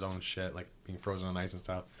done his own shit, like being frozen on ice and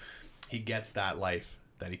stuff. He gets that life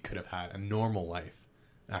that he could have had, a normal life,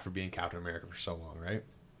 after being Captain America for so long, right?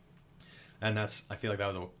 And I feel like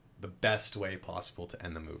that was the best way possible to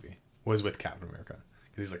end the movie was with Captain America,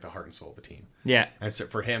 because he's like the heart and soul of the team. Yeah. And so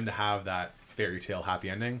for him to have that fairy tale happy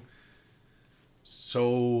ending,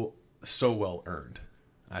 so well earned,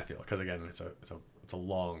 I feel, because again, it's a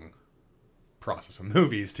long process of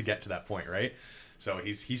movies to get to that point, right? So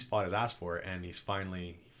he's fought his ass for it, and he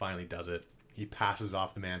finally does it. He passes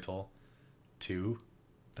off the mantle to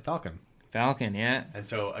the Falcon. Falcon, yeah. And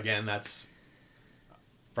so again, that's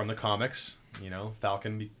from the comics,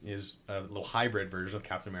 Falcon is a little hybrid version of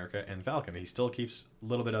Captain America and Falcon. He still keeps a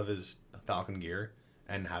little bit of his Falcon gear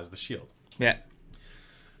and has the shield. Yeah.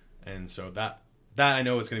 And so that I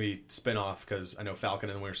know it's going to be spin-off, because I know Falcon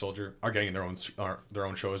and the Winter Soldier are getting their own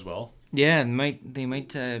show as well. Yeah, they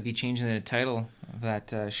might be changing the title of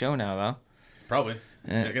that show now, though. Probably.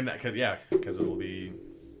 Because it'll be,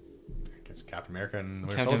 I guess, Captain America and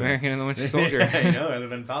Winter Soldier. Captain America and the Winter Soldier. Other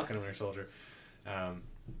than Falcon and Winter Soldier.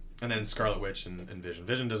 And then Scarlet Witch and Vision.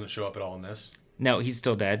 Vision doesn't show up at all in this. No, he's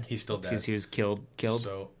still dead. He's still dead. Because he was killed.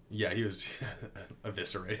 So, yeah, he was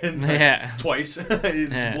eviscerated. Yeah. Twice.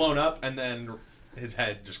 He's blown up, and then his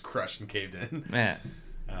head just crushed and caved in. Yeah.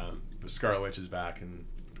 But Scarlet Witch is back, and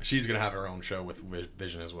she's going to have her own show with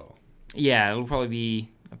Vision as well. Yeah, it'll probably be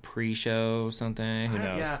a pre-show or something. Who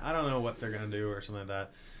knows? Yeah, I don't know what they're going to do or something like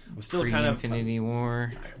that. I'm still kind of... Infinity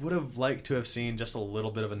War. I would have liked to have seen just a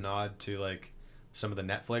little bit of a nod to, like, some of the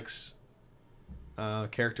Netflix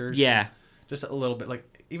characters. Yeah. Just a little bit.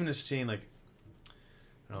 Like, even just seeing, like,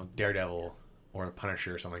 Daredevil or the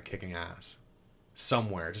Punisher or something kicking ass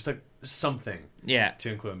somewhere. Just, like, something. Yeah.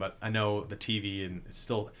 To include. But I know the TV, and it's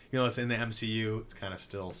still... it's in the MCU. It's kind of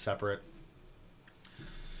still separate.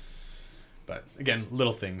 But, again,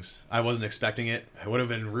 little things. I wasn't expecting it. It would have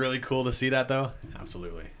been really cool to see that, though.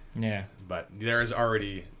 Absolutely. Yeah. But there is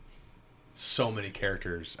already so many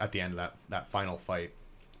characters at the end of that final fight.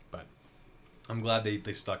 But I'm glad they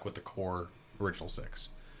stuck with the core original 6,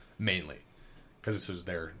 mainly. Because this was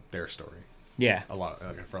their story. Yeah. For a lot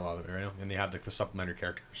of it, and they have the supplementary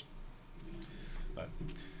characters. But,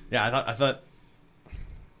 yeah, I thought...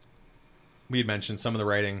 We had mentioned some of the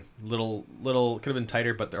writing, little could have been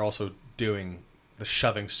tighter, but they're also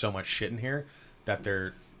shoving so much shit in here that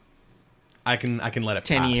I can let it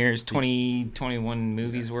 10 pass. years, 21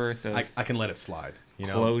 movies worth of I can let it slide.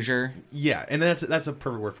 Closure. Yeah, and that's a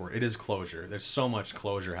perfect word for it. It is closure. There's so much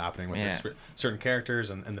closure happening with certain characters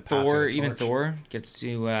and the Thor. Even Thor gets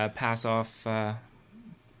to pass off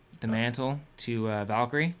the mantle to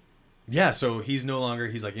Valkyrie. Yeah, so he's no longer.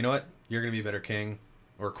 He's like, you know what? You're gonna be a better king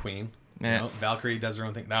or queen. Yeah. Valkyrie does her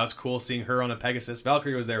own thing. That was cool seeing her on a Pegasus.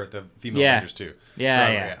 Valkyrie was there with the female Avengers too.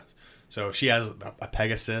 Yeah. So she has a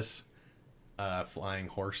Pegasus, flying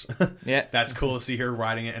horse. Yeah. That's cool to see her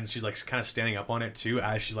riding it, and she's like kind of standing up on it too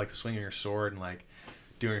as she's like swinging her sword and like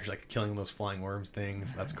doing like killing those flying worms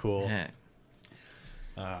things. That's cool.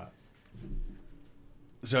 Yeah.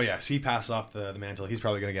 So yeah, so he passed off the mantle. He's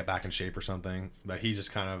probably gonna get back in shape or something, but he's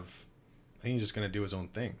just I think he's just gonna do his own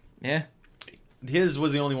thing. Yeah. His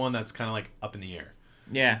was the only one that's kind of like up in the air.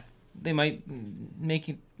 Yeah. They might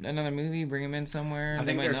make another movie, bring him in somewhere. I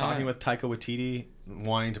think they're talking with Taika Waititi,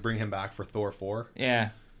 wanting to bring him back for Thor 4. Yeah.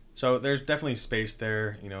 So there's definitely space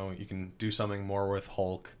there. You can do something more with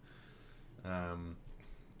Hulk.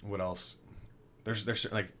 What else?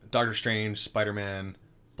 There's like Doctor Strange, Spider-Man,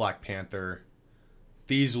 Black Panther.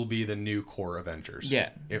 These will be the new core Avengers. Yeah.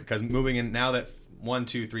 Because moving in now that 1,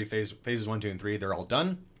 2, 3 phases 1, 2, and 3, they're all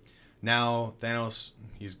done. Now Thanos,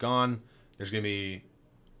 he's gone. There's going to be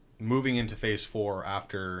moving into phase 4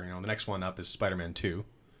 after, the next one up is Spider-Man 2.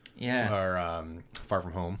 Yeah. Or Far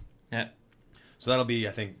From Home. Yeah. So that'll be,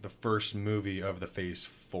 I think, the first movie of the phase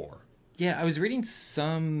 4. Yeah, I was reading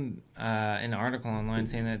an article online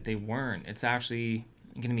saying that they weren't. It's actually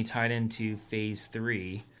going to be tied into phase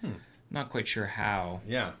 3. Not quite sure how.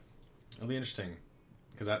 Yeah. It'll be interesting.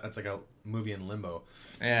 Because that's like a movie in limbo.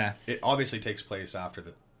 Yeah. It obviously takes place after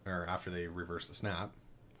they reverse the snap.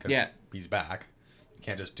 Because he's back. You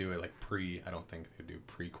can't just do it like I don't think they do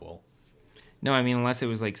prequel. No, I mean, unless it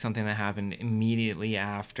was like something that happened immediately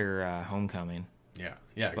after Homecoming. Yeah,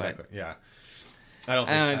 exactly. But, yeah. I don't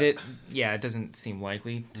think it doesn't seem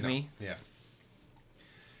likely to me. Yeah.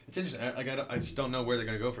 It's interesting. I just don't know where they're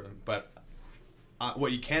going to go for them. But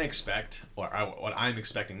what you can expect, or what I'm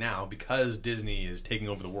expecting now, because Disney is taking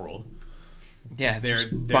over the world. Yeah, they're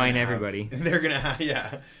buying everybody. They're going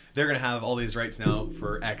to have all these rights now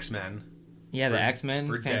for X-Men. Yeah, the X-Men,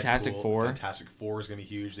 Fantastic Four. Fantastic Four is going to be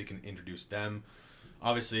huge. They can introduce them.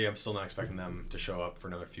 Obviously, I'm still not expecting them to show up for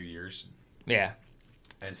another few years. Yeah.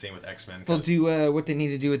 And same with X-Men. They'll do what they need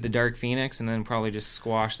to do with the Dark Phoenix and then probably just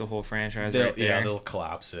squash the whole franchise right there. Yeah, they'll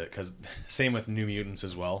collapse it. Because same with New Mutants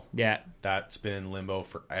as well. Yeah. That's been in limbo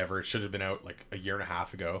forever. It should have been out like a year and a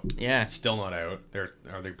half ago. Yeah. It's still not out.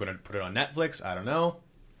 Are they going to put it on Netflix? I don't know.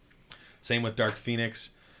 Same with Dark Phoenix.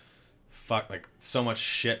 Fuck, like so much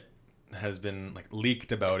shit has been like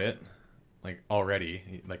leaked about it, like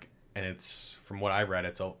already, like, and it's from what I've read,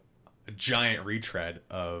 it's a giant retread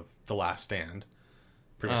of The Last Stand,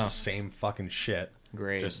 pretty much the same fucking shit.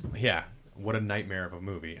 Great. what a nightmare of a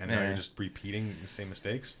movie, and now you're just repeating the same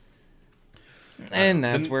mistakes. And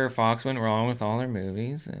that's where Fox went wrong with all their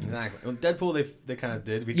movies. And... Exactly. Well, Deadpool, they kind of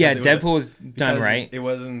did. Yeah, Deadpool was done right. It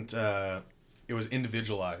wasn't. It was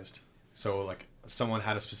individualized. So like someone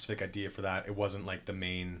had a specific idea for that. It wasn't like the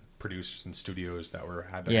main producers and studios that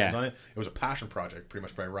had their hands on it. It was a passion project, pretty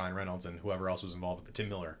much by Ryan Reynolds and whoever else was involved with it, Tim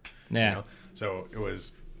Miller. Yeah. You know? So it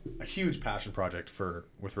was a huge passion project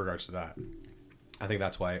with regards to that. I think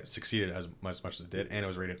that's why it succeeded as much as it did, and it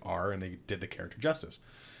was rated R, and they did the character justice.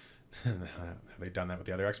 Have they done that with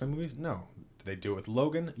the other X-Men movies? No. Did they do it with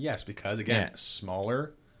Logan? Yes, because again,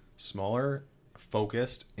 smaller,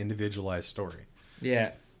 focused, individualized story.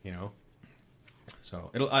 Yeah. You know.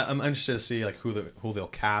 So I'm interested to see like who they'll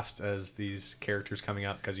cast as these characters coming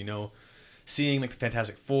up, because seeing like the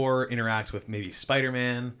Fantastic Four interact with maybe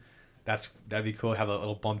Spider-Man, that'd be cool. Have a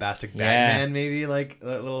little bombastic Batman, maybe like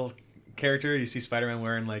that little character. You see Spider-Man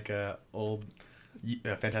wearing like a old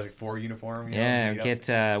Fantastic Four uniform. Get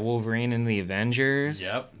Wolverine in the Avengers.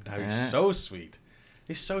 Yep, that'd be so sweet.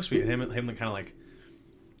 He's so sweet. Him kind of like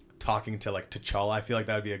talking to like T'Challa. I feel like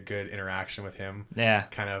that would be a good interaction with him. Yeah,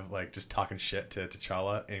 kind of like just talking shit to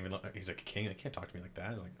T'Challa, and even he's like a king. They can't talk to me like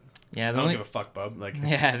that. Like, yeah, I don't give a fuck, bub. Like,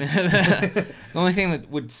 yeah, the only thing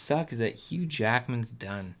that would suck is that Hugh Jackman's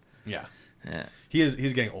done. Yeah. Yeah. He's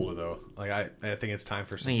getting older though. Like I think it's time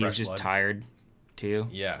for some fresh he's just blood. tired too.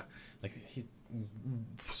 Yeah. Like he's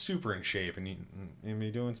super in shape, and you be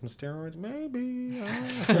doing some steroids, maybe.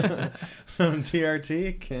 Some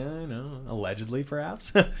TRT, allegedly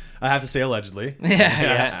perhaps. I have to say allegedly.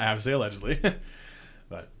 Yeah. I have to say allegedly.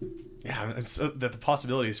 But yeah, so the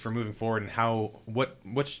possibilities for moving forward, and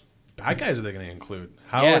which bad guys are they going to include?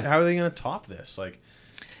 How are they going to top this? Like,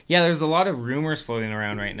 yeah, there's a lot of rumors floating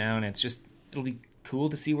around right now, and it'll be cool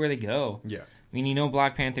to see where they go. Yeah. I mean,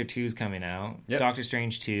 Black Panther 2 is coming out. Yep. Doctor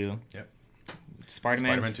Strange 2. Yep.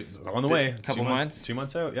 Spider-Man's on the way. A couple months. 2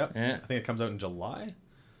 months out, yep. Yeah. I think it comes out in July.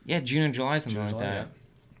 Yeah, June and July, something like that.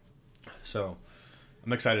 Yeah. So,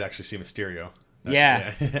 I'm excited to actually see Mysterio.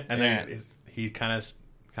 Yeah. And then he kind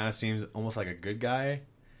of seems almost like a good guy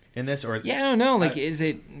in this, or yeah, I don't know. Like, is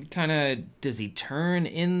it kind of, does he turn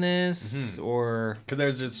in this, or? Because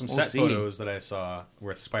there's some set photos that I saw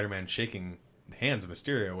where Spider-Man shaking hands of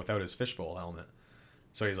Mysterio without his fishbowl helmet,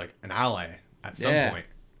 so he's like an ally at some point.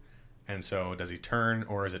 And so, does he turn,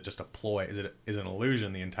 or is it just a ploy? Is it an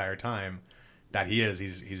illusion the entire time that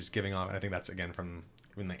he's giving off? And I think that's again from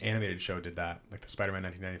when the animated show did that, like the Spider-Man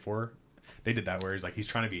 1994. They did that where he's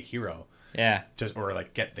trying to be a hero, or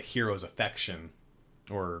like get the hero's affection,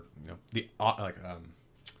 or the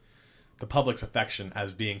public's affection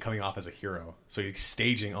as coming off as a hero. So he's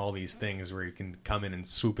staging all these things where he can come in and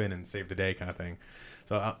swoop in and save the day, kind of thing.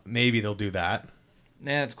 So maybe they'll do that.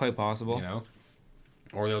 Yeah, it's quite possible.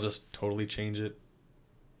 Or they'll just totally change it.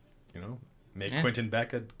 Make Quentin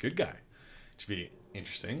Beck a good guy. Which would be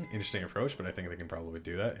interesting approach. But I think they can probably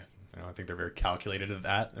do that. I think they're very calculated at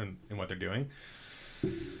that and in what they're doing.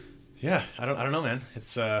 Yeah, I don't know, man.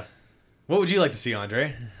 It's what would you like to see,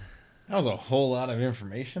 Andre? That was a whole lot of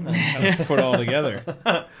information that I had to put all together.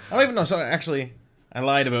 I don't even know. So actually, I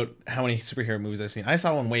lied about how many superhero movies I've seen. I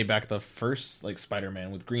saw one way back, the first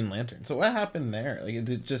Spider-Man with Green Lantern. So what happened there? Like,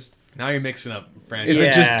 it just now you're mixing up franchises. Is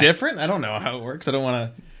it just different? I don't know how it works. I don't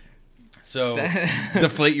want to. So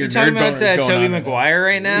deflate your You're talking nerd about Tobey Maguire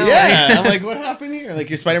right now? Yeah, I'm like, what happened here? Like,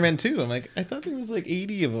 your Spider-Man 2. I'm like, I thought there was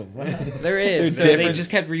 80 of them. There is. So they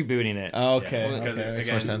just kept rebooting it. Oh, okay. Because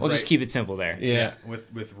again, we'll just keep it simple there. Yeah.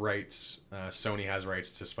 With rights, Sony has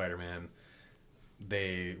rights to Spider-Man.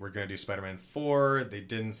 They were going to do Spider-Man 4. They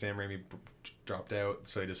didn't. Sam Raimi dropped out,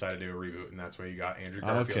 so they decided to do a reboot, and that's where you got Andrew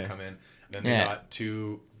Garfield come in. And then they got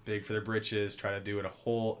too big for their britches, try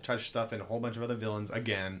to stuff in a whole bunch of other villains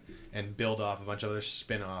again, and build off a bunch of other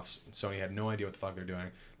spin-offs. Sony had no idea what the fuck they're doing.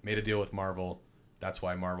 Made a deal with Marvel. That's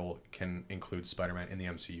why Marvel can include Spider-Man in the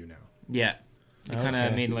MCU now. Yeah. They kind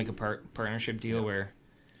of made like a partnership deal where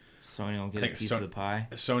Sony will get a piece of the pie.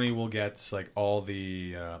 Sony will get all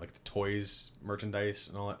the the toys, merchandise,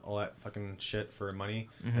 and all that fucking shit for money.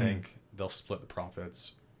 I think they'll split the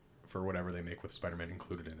profits for whatever they make with Spider-Man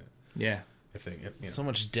included in it. Yeah. So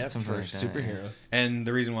much depth for superheroes. And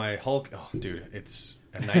the reason why Hulk, it's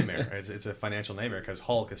a nightmare. it's a financial nightmare because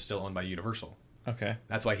Hulk is still owned by Universal. Okay.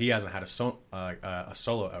 That's why he hasn't had a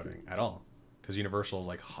solo outing at all, because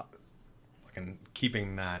Universal is fucking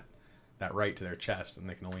keeping that right to their chest, and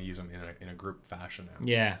they can only use them in a group fashion now.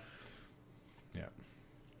 Yeah. Yeah.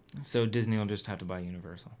 So Disney will just have to buy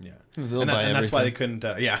Universal. Yeah. And that's why they couldn't.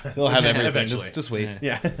 They'll have everything. Eventually. Just wait.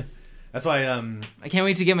 Yeah. That's why. I can't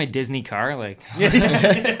wait to get my Disney car. Like,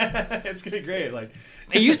 It's gonna be great. Like,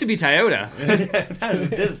 it used to be Toyota. now it's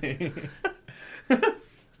Disney.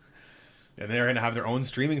 And they're going to have their own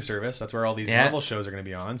streaming service. That's where all these Marvel shows are going to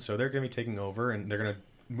be on. So they're going to be taking over, and they're going to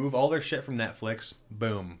move all their shit from Netflix.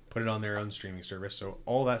 Boom, put it on their own streaming service. So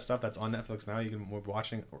all that stuff that's on Netflix now, you can be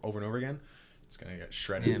watching over and over again. It's going to get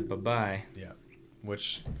shredded. Yeah, bye-bye. Yeah,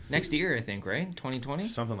 which next year, I think, right? 2020?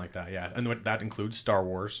 Something like that. Yeah, and that includes Star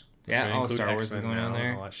Wars. Yeah, all Star Wars is X-Men going on there.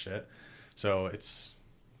 and all that shit. So it's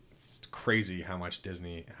crazy how much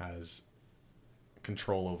Disney has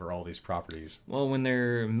control over all these properties. Well, when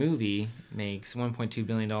their movie makes $1.2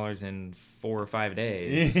 billion in 4 or 5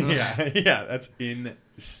 days. yeah, that's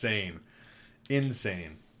insane.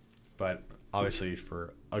 But obviously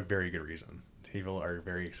for a very good reason. People are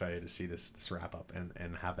very excited to see this wrap up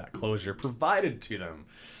and have that closure provided to them.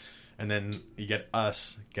 And then you get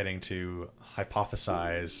us getting to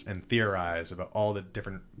hypothesize and theorize about all the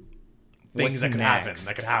different things that could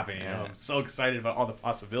happen. You know, I'm so excited about all the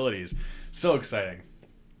possibilities. So exciting.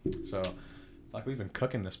 So, like, we've been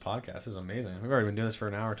cooking this podcast. This is amazing. We've already been doing this for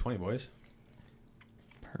an hour 20, boys.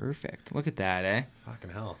 Perfect. Look at that, eh? Fucking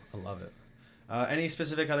hell. I love it. Any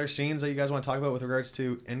specific other scenes that you guys want to talk about with regards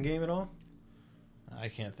to Endgame at all? I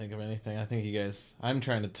can't think of anything. I think you guys... I'm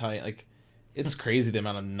trying to tie... Like, it's crazy the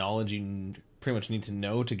amount of knowledge you pretty much need to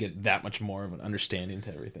know to get that much more of an understanding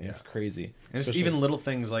to everything. Yeah. It's crazy. And it's even little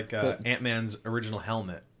things like Ant-Man's original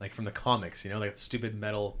helmet, like from the comics, you know, like that stupid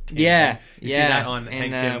metal tape. Yeah, you see that on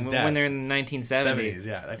Hank Pym's desk. When they're in the 1970s.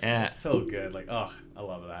 That's so good. Like, oh, I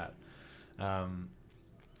love that.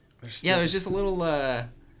 There's just a little... there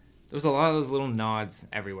was a lot of those little nods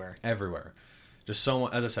everywhere. Just so,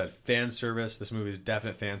 as I said, fan service. This movie is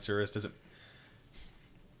definite fan service.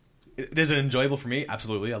 Is it enjoyable for me?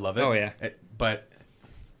 Absolutely, I love it. Oh yeah. But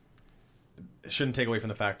it shouldn't take away from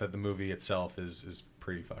the fact that the movie itself is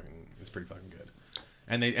pretty fucking good,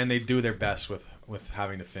 and they do their best with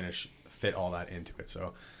having to fit all that into it.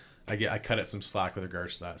 So I cut it some slack with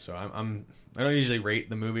regards to that. So I don't usually rate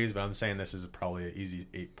the movies, but I'm saying this is probably an easy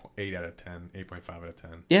 8 out of 10, 8.5 out of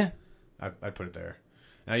 10. Yeah, I'd put it there.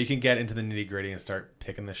 Now you can get into the nitty gritty and start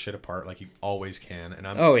picking this shit apart like you always can. And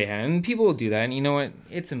and people will do that. And you know what?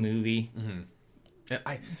 It's a movie. Mm-hmm.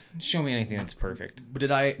 Show me anything that's perfect. But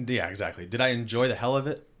yeah, exactly. Did I enjoy the hell of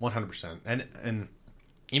it? 100%. And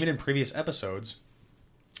even in previous episodes,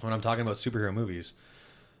 when I'm talking about superhero movies,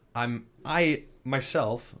 I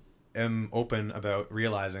myself am open about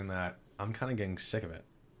realizing that I'm kind of getting sick of it.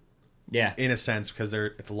 Yeah. In a sense, because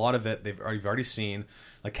it's a lot of it you've already seen.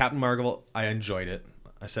 Like Captain Marvel, I enjoyed it.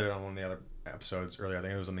 I said it on one of the other episodes earlier. I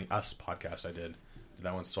think it was on the Us podcast I did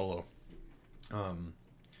that one solo.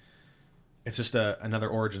 It's just another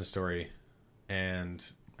origin story, and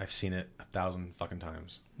I've seen it 1,000 fucking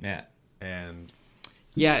times. Yeah. And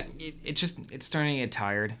yeah, it's starting to get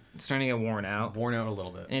tired. It's starting to get worn out. Worn out a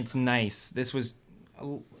little bit. And it's nice. This was,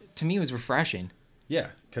 to me, it was refreshing. Yeah,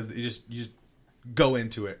 because you just go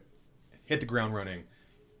into it, hit the ground running.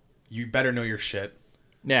 You better know your shit.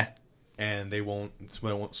 Yeah. And they won't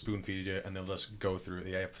spoon feed you, and they'll just go through it.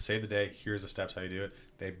 They have to save the day. Here's the steps how you do it.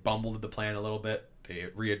 They bumbled the plan a little bit. They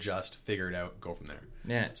readjust, figure it out, go from there.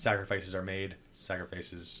 Yeah. Sacrifices are made.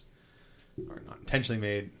 Sacrifices are not intentionally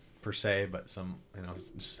made per se, but some, it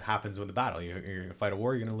just happens with the battle. You're going to fight a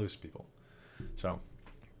war, you're going to lose people. So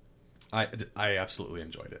I absolutely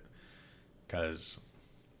enjoyed it because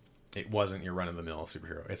it wasn't your run-of-the-mill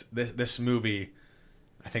superhero. It's this movie.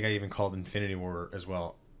 I think I even called Infinity War as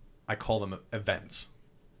well. I call them events.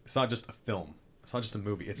 It's not just a film. It's not just a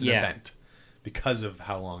movie. It's an event because of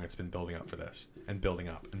how long it's been building up for this and building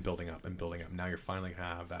up and building up and building up. Now you're finally going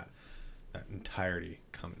to have that entirety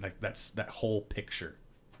come. Like that's that whole picture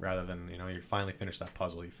rather than, you finally finished that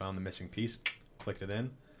puzzle. You found the missing piece, clicked it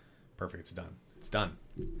in. Perfect. It's done. It's done.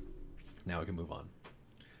 Now we can move on.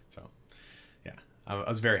 So, yeah, I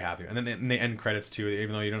was very happy. And then in the end credits too,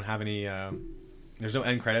 even though you don't have any... there's no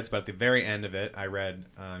end credits, but at the very end of it, I read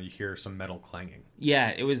you hear some metal clanging.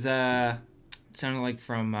 Yeah, it was. It sounded like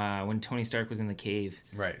from when Tony Stark was in the cave,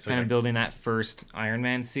 right? So kind of building that first Iron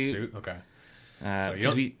Man suit. Okay.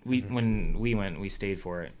 Because when we went, we stayed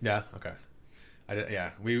for it. Yeah. Okay. I did.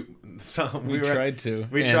 Yeah. We tried to.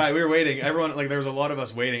 We tried. We were waiting. Everyone there was a lot of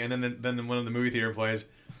us waiting, and then one of the movie theater plays.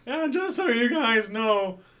 Yeah, just so you guys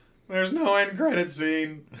know. There's no end credit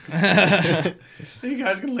scene. You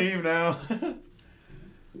guys can leave now.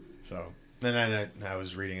 So, and then I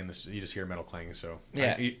was reading in this. You just hear metal clanging. So,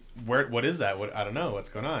 yeah. What is that? I don't know. What's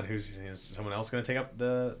going on? Is someone else going to take up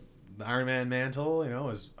the Iron Man mantle?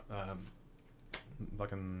 Is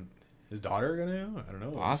fucking his daughter going to? I don't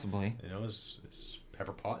know. Possibly. Is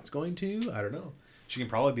Pepper Potts going to? I don't know. She can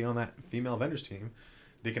probably be on that female Avengers team.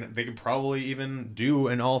 They could probably even do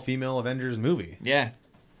an all-female Avengers movie. Yeah.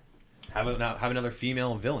 Have another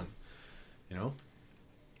female villain. You know?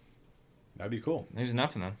 That'd be cool. There's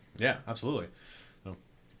enough of them. Yeah, absolutely.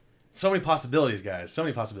 So many possibilities, guys. So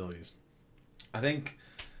many possibilities. I think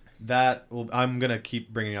that I'm going to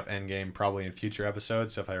keep bringing up Endgame probably in future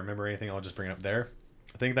episodes. So if I remember anything, I'll just bring it up there.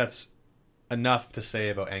 I think that's enough to say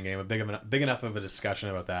about Endgame. Big enough of a discussion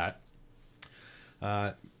about that.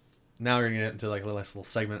 Now we're going to get into like a little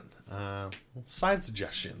segment. Side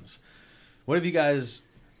suggestions. What have you guys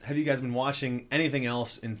been watching? Anything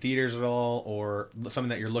else in theaters at all, or something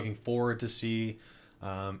that you're looking forward to see?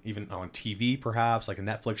 Even on TV, perhaps, like a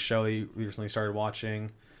Netflix show that you recently started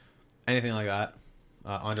watching. Anything like that.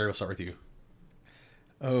 Andre, we'll start with you.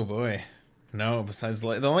 Oh boy. No, besides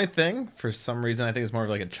the only thing, for some reason, I think it's more of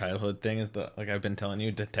like a childhood thing, is like I've been telling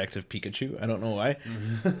you, Detective Pikachu. I don't know why.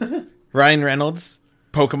 Mm-hmm. Ryan Reynolds,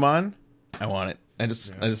 Pokemon. I want it. I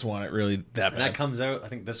just want it really that bad. And that comes out, I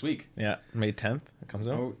think, this week. Yeah, May 10th. It comes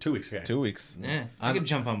out. Oh, 2 weeks. Okay. 2 weeks. Yeah, I could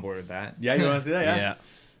jump on board with that. Yeah, you want to see that? Yeah.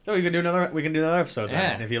 So we can do another episode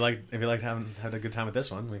then. Yeah. If you like having had a good time with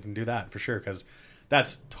this one, we can do that for sure, because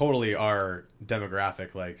that's totally our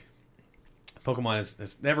demographic. Like, Pokemon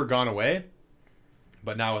has never gone away,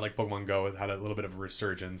 but now like Pokemon Go has had a little bit of a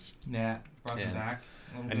resurgence. Yeah, brought them back.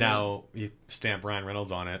 And now you stamp Ryan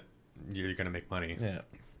Reynolds on it, you're gonna make money. Yeah.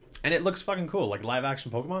 And it looks fucking cool. Like live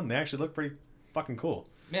action Pokemon, they actually look pretty fucking cool.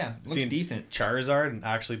 Yeah, looks Seeing decent. Charizard and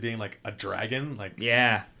actually being like a dragon, like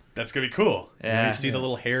Yeah. that's gonna be cool. Yeah. You see the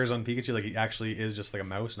little hairs on Pikachu, like he actually is just like a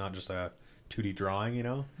mouse, not just a 2D drawing. You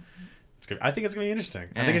know, I think it's gonna be interesting.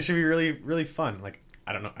 I think it should be really, really fun. Like,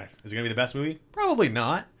 I don't know, is it gonna be the best movie? Probably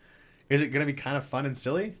not. Is it gonna be kind of fun and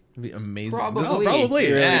silly? It'd be amazing. Probably. Probably.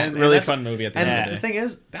 Yeah. And Really that's- fun movie at the end And of the the day. thing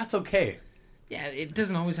is, that's okay. Yeah, it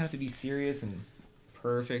doesn't always have to be serious and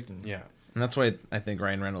perfect. And Yeah. And that's why I think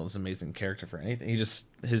Ryan Reynolds is an amazing character for anything.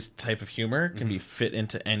 His type of humor can be fit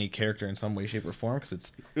into any character in some way, shape, or form. Because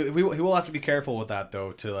it's He will have to be careful with that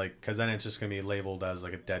though, because then it's just gonna be labeled as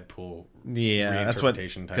like a Deadpool. that's what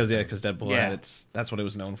Reinterpretation type because thing. because Deadpool Yeah. that's what it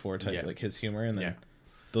was known for, like his humor, and then Yeah.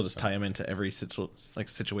 they'll just tie him into every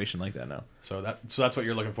situation like that now. So that's what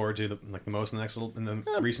you're looking forward to, the most in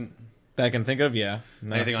the recent. That I can think of, yeah.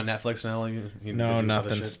 Anything on Netflix now? You No, busy with other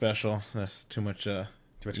nothing shit? special. That's too much.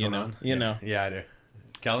 Too much you going know, on. you know. Yeah, I do.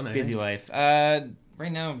 Calvin, busy anything? life.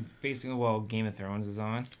 Right now, basically, Game of Thrones is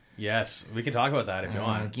on. Yes, we can talk about that if you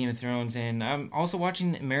want. Game of Thrones, and I'm also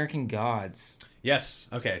watching American Gods. Yes.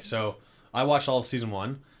 Okay. So I watched all of season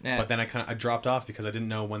 1, Yeah. but then I dropped off because I didn't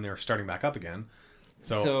know when they were starting back up again.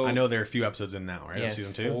 So I know there are a few episodes in now, right? Yeah, Of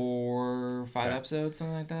season 2. 4 or 5 Okay. episodes,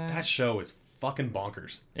 something like that. That show is fucking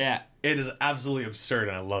bonkers. Yeah, It is absolutely absurd,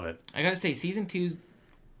 and I love it. I gotta say, season 2's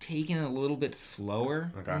taking it a little bit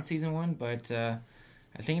slower Okay. than season 1, but I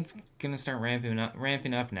think it's gonna start ramping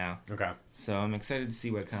up now. Okay. So I'm excited to see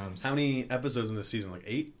what comes. How many episodes in this season? Like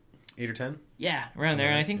 8 or 10? Yeah, around there.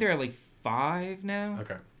 And I think they're at like 5 now.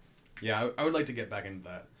 Okay. Yeah, I would like to get back into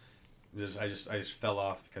that. I just fell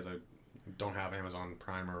off because I don't have Amazon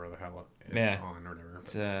Prime or whatever the hell it's on or whatever.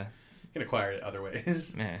 It's You can acquire it other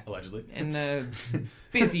ways, yeah. allegedly. And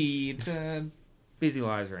busy. It's busy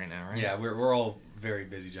lives right now, right? Yeah, we're all very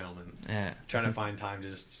busy gentlemen. Yeah. Trying to find time to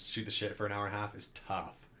just shoot the shit for an hour and a half is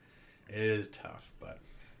tough. It is tough, but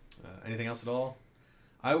anything else at all?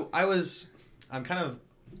 I'm kind of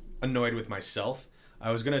annoyed with myself.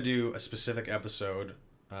 I was gonna do a specific episode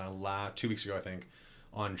 2 weeks ago, I think,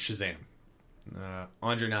 on Shazam.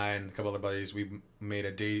 Andre and I and a couple other buddies, we made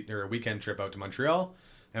a weekend trip out to Montreal,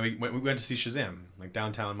 and we went to see Shazam, like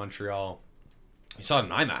downtown Montreal. We saw it in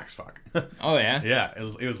IMAX. Fuck. Oh yeah. Yeah, it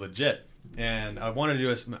was legit. And I wanted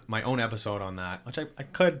to do my own episode on that, which I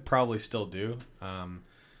could probably still do, but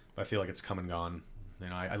I feel like it's come and gone. You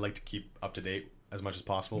know, I like to keep up to date as much as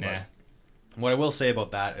possible. Yeah. But what I will say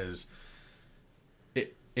about that is,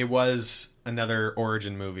 it was another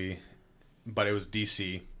origin movie, but it was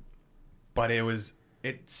DC. But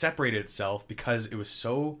it separated itself because it was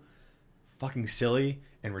so fucking silly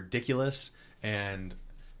and ridiculous and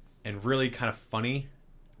really kind of funny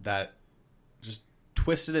that just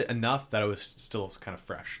twisted it enough that it was still kind of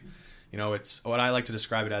fresh. You know, it's what I like to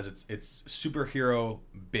describe it as. It's superhero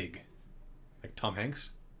big, like Tom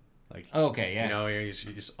Hanks. Like, Okay, yeah. you know, you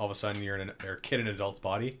just all of a sudden you're a kid in an adult's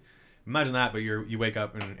body. Imagine that, but you wake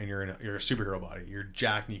up and you're a superhero body. You're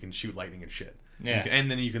jacked and you can shoot lightning and shit. Yeah. And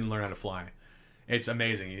then you can learn how to fly. It's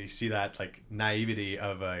amazing. You see that like naivety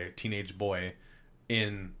of a teenage boy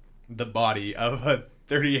in the body of a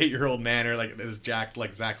 38-year-old man, or like this jacked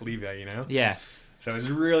like Zach Levi, you know? Yeah. So it was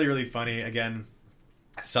really, really funny. Again,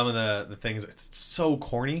 some of the things, it's so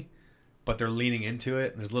corny, but they're leaning into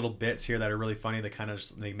it. And there's little bits here that are really funny. They kind of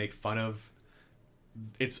just, they make fun of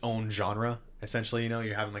its own genre. Essentially, you know,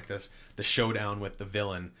 you're having like the showdown with the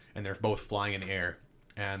villain, and they're both flying in the air,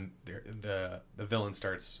 and the villain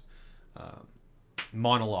starts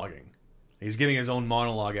monologuing. He's giving his own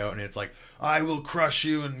monologue out, and it's like, I will crush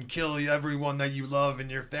you and kill everyone that you love, and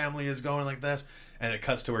your family is going like this. And it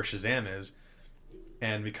cuts to where Shazam is,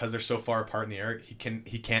 and because they're so far apart in the air, he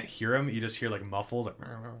can't hear him. You just hear like muffles, like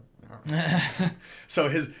so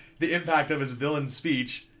the impact of his villain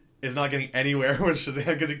speech is not getting anywhere with Shazam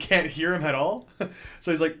because he can't hear him at all.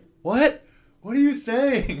 So he's like, what are you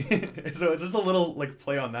saying? So it's just a little like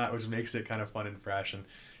play on that, which makes it kind of fun and fresh. And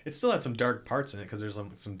it still had some dark parts in it because there's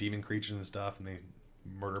some demon creatures and stuff, and they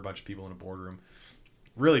murder a bunch of people in a boardroom.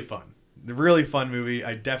 Really fun. Really fun movie.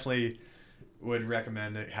 I definitely would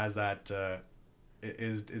recommend it. It has that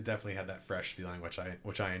it definitely had that fresh feeling,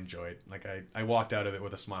 which I enjoyed. Like I walked out of it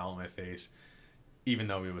with a smile on my face, even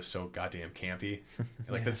though it was so goddamn campy.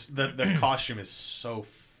 Like the costume is so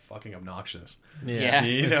fucking obnoxious. Yeah.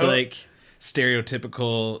 You It's know? like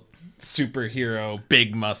stereotypical superhero,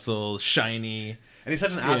 big muscles, shiny. And he's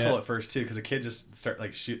such an asshole at first too, because the kid just start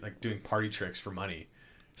doing party tricks for money.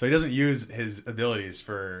 So he doesn't use his abilities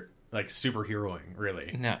for like superheroing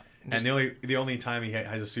really. No. And the only time he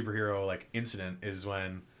has a superhero like incident is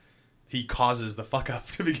when he causes the fuck up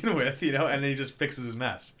to begin with, you know, and then he just fixes his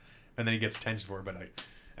mess, and then he gets attention for it. But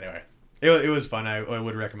anyway, it was fun. I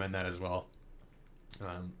would recommend that as well.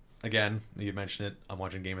 Again, you mentioned it. I'm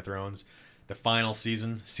watching Game of Thrones, the final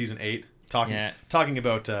season 8, talking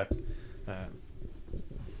about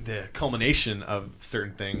the culmination of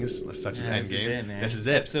certain things, such as Endgame. This is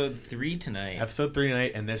it. Episode 3 tonight. Episode 3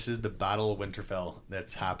 tonight, and this is the Battle of Winterfell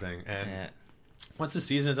that's happening. And once the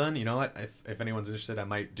season is done, you know what? If anyone's interested, I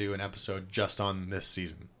might do an episode just on this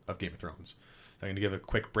season of Game of Thrones. I'm going to give a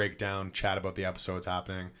quick breakdown, chat about the episodes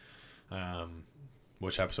happening,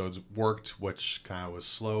 which episodes worked, which kind of was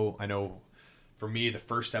slow. I know for me, the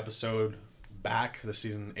first episode back, the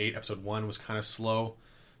season 8, episode 1 was kind of slow,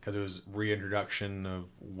 because it was reintroduction of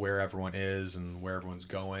where everyone is and where everyone's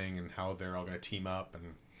going and how they're all going to team up,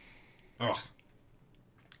 and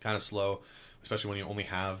kind of slow, especially when you only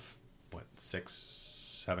have 6,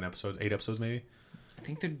 7 episodes, 8 episodes maybe. I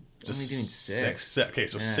think they're only doing 6. Okay,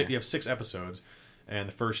 so you have 6 episodes, and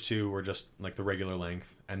the first 2 were just like the regular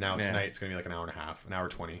length, and now tonight it's going to be like an hour and a half, an hour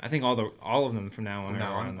 20. I think all of them from now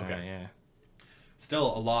on. Okay. Yeah.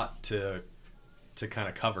 Still a lot to kind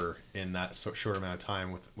of cover in that short amount of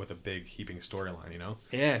time with a big heaping storyline, you know?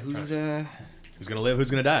 Yeah, who's gonna live,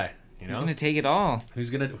 who's gonna die, you know? Who's gonna take it all?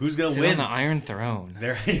 Who's gonna Sit win on the Iron Throne?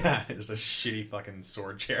 It's a shitty fucking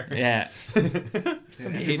sword chair. Yeah.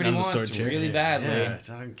 Everybody wants sword chair. really badly. Yeah,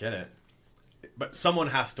 I don't get it. But someone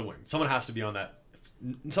has to win. Someone has to be on that.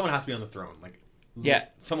 Someone has to be on the throne. Like, yeah,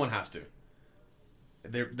 someone has to.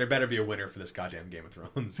 There better be a winner for this goddamn Game of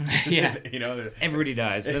Thrones. Yeah. You know, everybody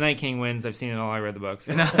dies. The Night King wins. I've seen it all. I read the books.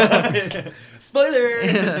 Spoiler!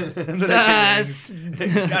 Yes.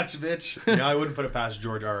 Gotcha, bitch. You know, I wouldn't put it past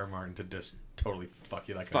George R.R. Martin to just totally fuck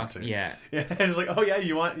you like that too. Yeah. Yeah. It's like, oh yeah,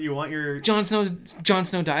 you want your Jon Snow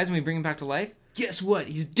dies and we bring him back to life. Guess what?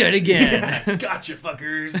 He's dead again. Gotcha,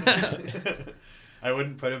 fuckers. I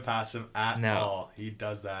wouldn't put him past him at all. He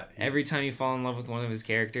does that. Every time you fall in love with one of his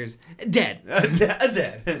characters, dead.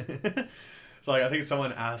 Dead. So like, I think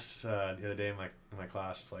someone asked the other day in my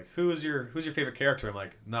class, it's like, who's your favorite character? I'm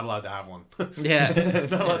like, not allowed to have one. Yeah.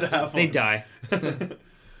 Not allowed to have one. They die.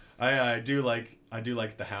 I do like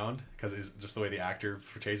the Hound because it's just the way the actor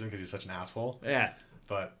portrays him because he's such an asshole. Yeah.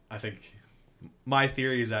 But I think my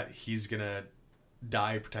theory is that he's gonna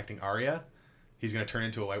die protecting Arya. He's gonna turn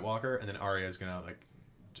into a White Walker, and then Arya is gonna like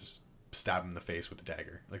just stab him in the face with the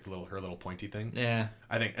dagger, like her little pointy thing. Yeah.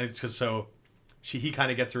 I think it's because he kind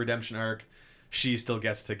of gets a redemption arc. She still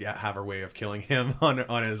gets to have her way of killing him on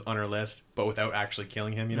her list, but without actually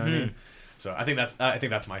killing him. You know what I mean? So I think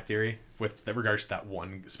that's my theory with regards to that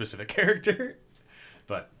one specific character.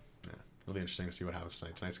 But yeah, it'll be interesting to see what happens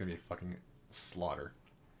tonight. Tonight's gonna be a fucking slaughter.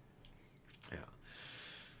 Yeah.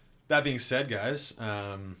 That being said, guys,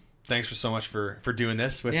 thanks so much for doing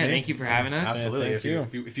this with me. Yeah, thank you for having us. Absolutely. Yeah,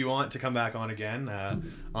 if you want to come back on again,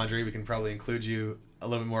 Andre, we can probably include you a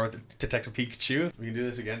little bit more with Detective Pikachu. We can do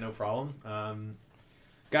this again, no problem.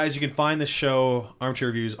 Guys, you can find the show, Armchair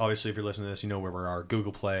Reviews, obviously if you're listening to this, you know where we are.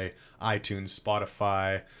 Google Play, iTunes,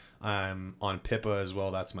 Spotify. I'm on Pippa as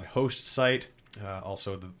well. That's my host site.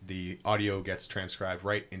 Also, the audio gets transcribed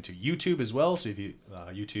right into YouTube as well. So if you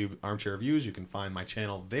YouTube Armchair Reviews, you can find my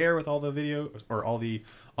channel there with all the video or all the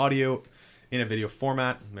audio in a video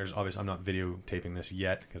format. There's obviously, I'm not videotaping this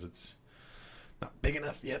yet because it's not big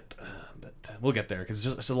enough yet, but we'll get there because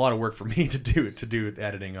it's a lot of work for me to do the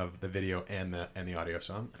editing of the video and the audio.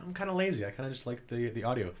 So I'm kind of lazy. I kind of just like the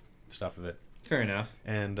audio stuff of it. Fair enough.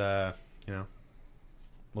 And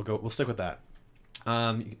we'll stick with that.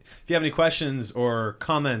 If you have any questions or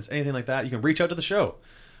comments, anything like that, you can reach out to the show.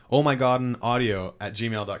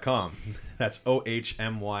 ohmygodinaudio@gmail.com. That's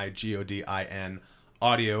ohmygodin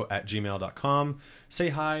audio@gmail.com. Say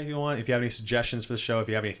hi if you want. If you have any suggestions for the show, if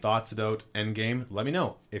you have any thoughts about Endgame, let me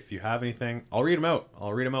know. If you have anything, I'll read them out.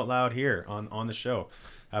 I'll read them out loud here on the show.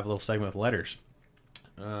 I have a little segment with letters.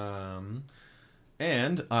 And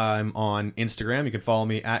I'm on Instagram. You can follow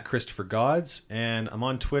me at Christopher Gods. And I'm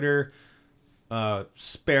on Twitter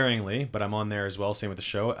sparingly, but I'm on there as well. Same with the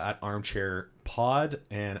show, at Armchair Pod.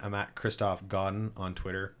 And I'm at Christoph Godin on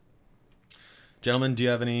Twitter. Gentlemen, do you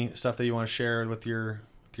have any stuff that you want to share with your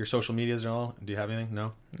social medias at all? Do you have anything?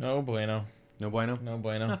 No? No bueno. No bueno? No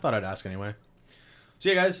bueno. I thought I'd ask anyway. So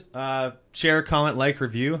yeah, guys, share, comment, like,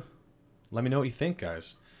 review. Let me know what you think,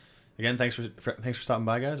 guys. Again, thanks for stopping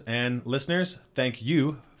by, guys. And listeners, thank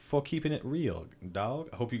you for keeping it real, dog.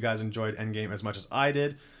 I hope you guys enjoyed Endgame as much as I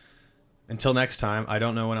did. Until next time, I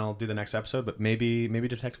don't know when I'll do the next episode, but maybe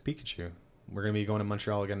Detective Pikachu. We're going to be going to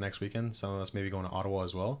Montreal again next weekend. Some of us may be going to Ottawa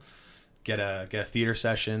as well. Get a theater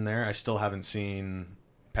session there. I still haven't seen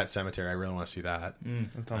Pet Sematary. I really want to see that.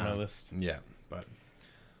 It's on my list. Yeah, but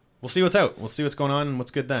we'll see what's out. We'll see what's going on and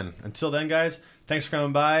what's good then. Until then, guys, thanks for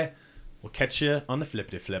coming by. We'll catch you on the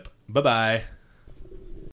flippity flip. Bye-bye.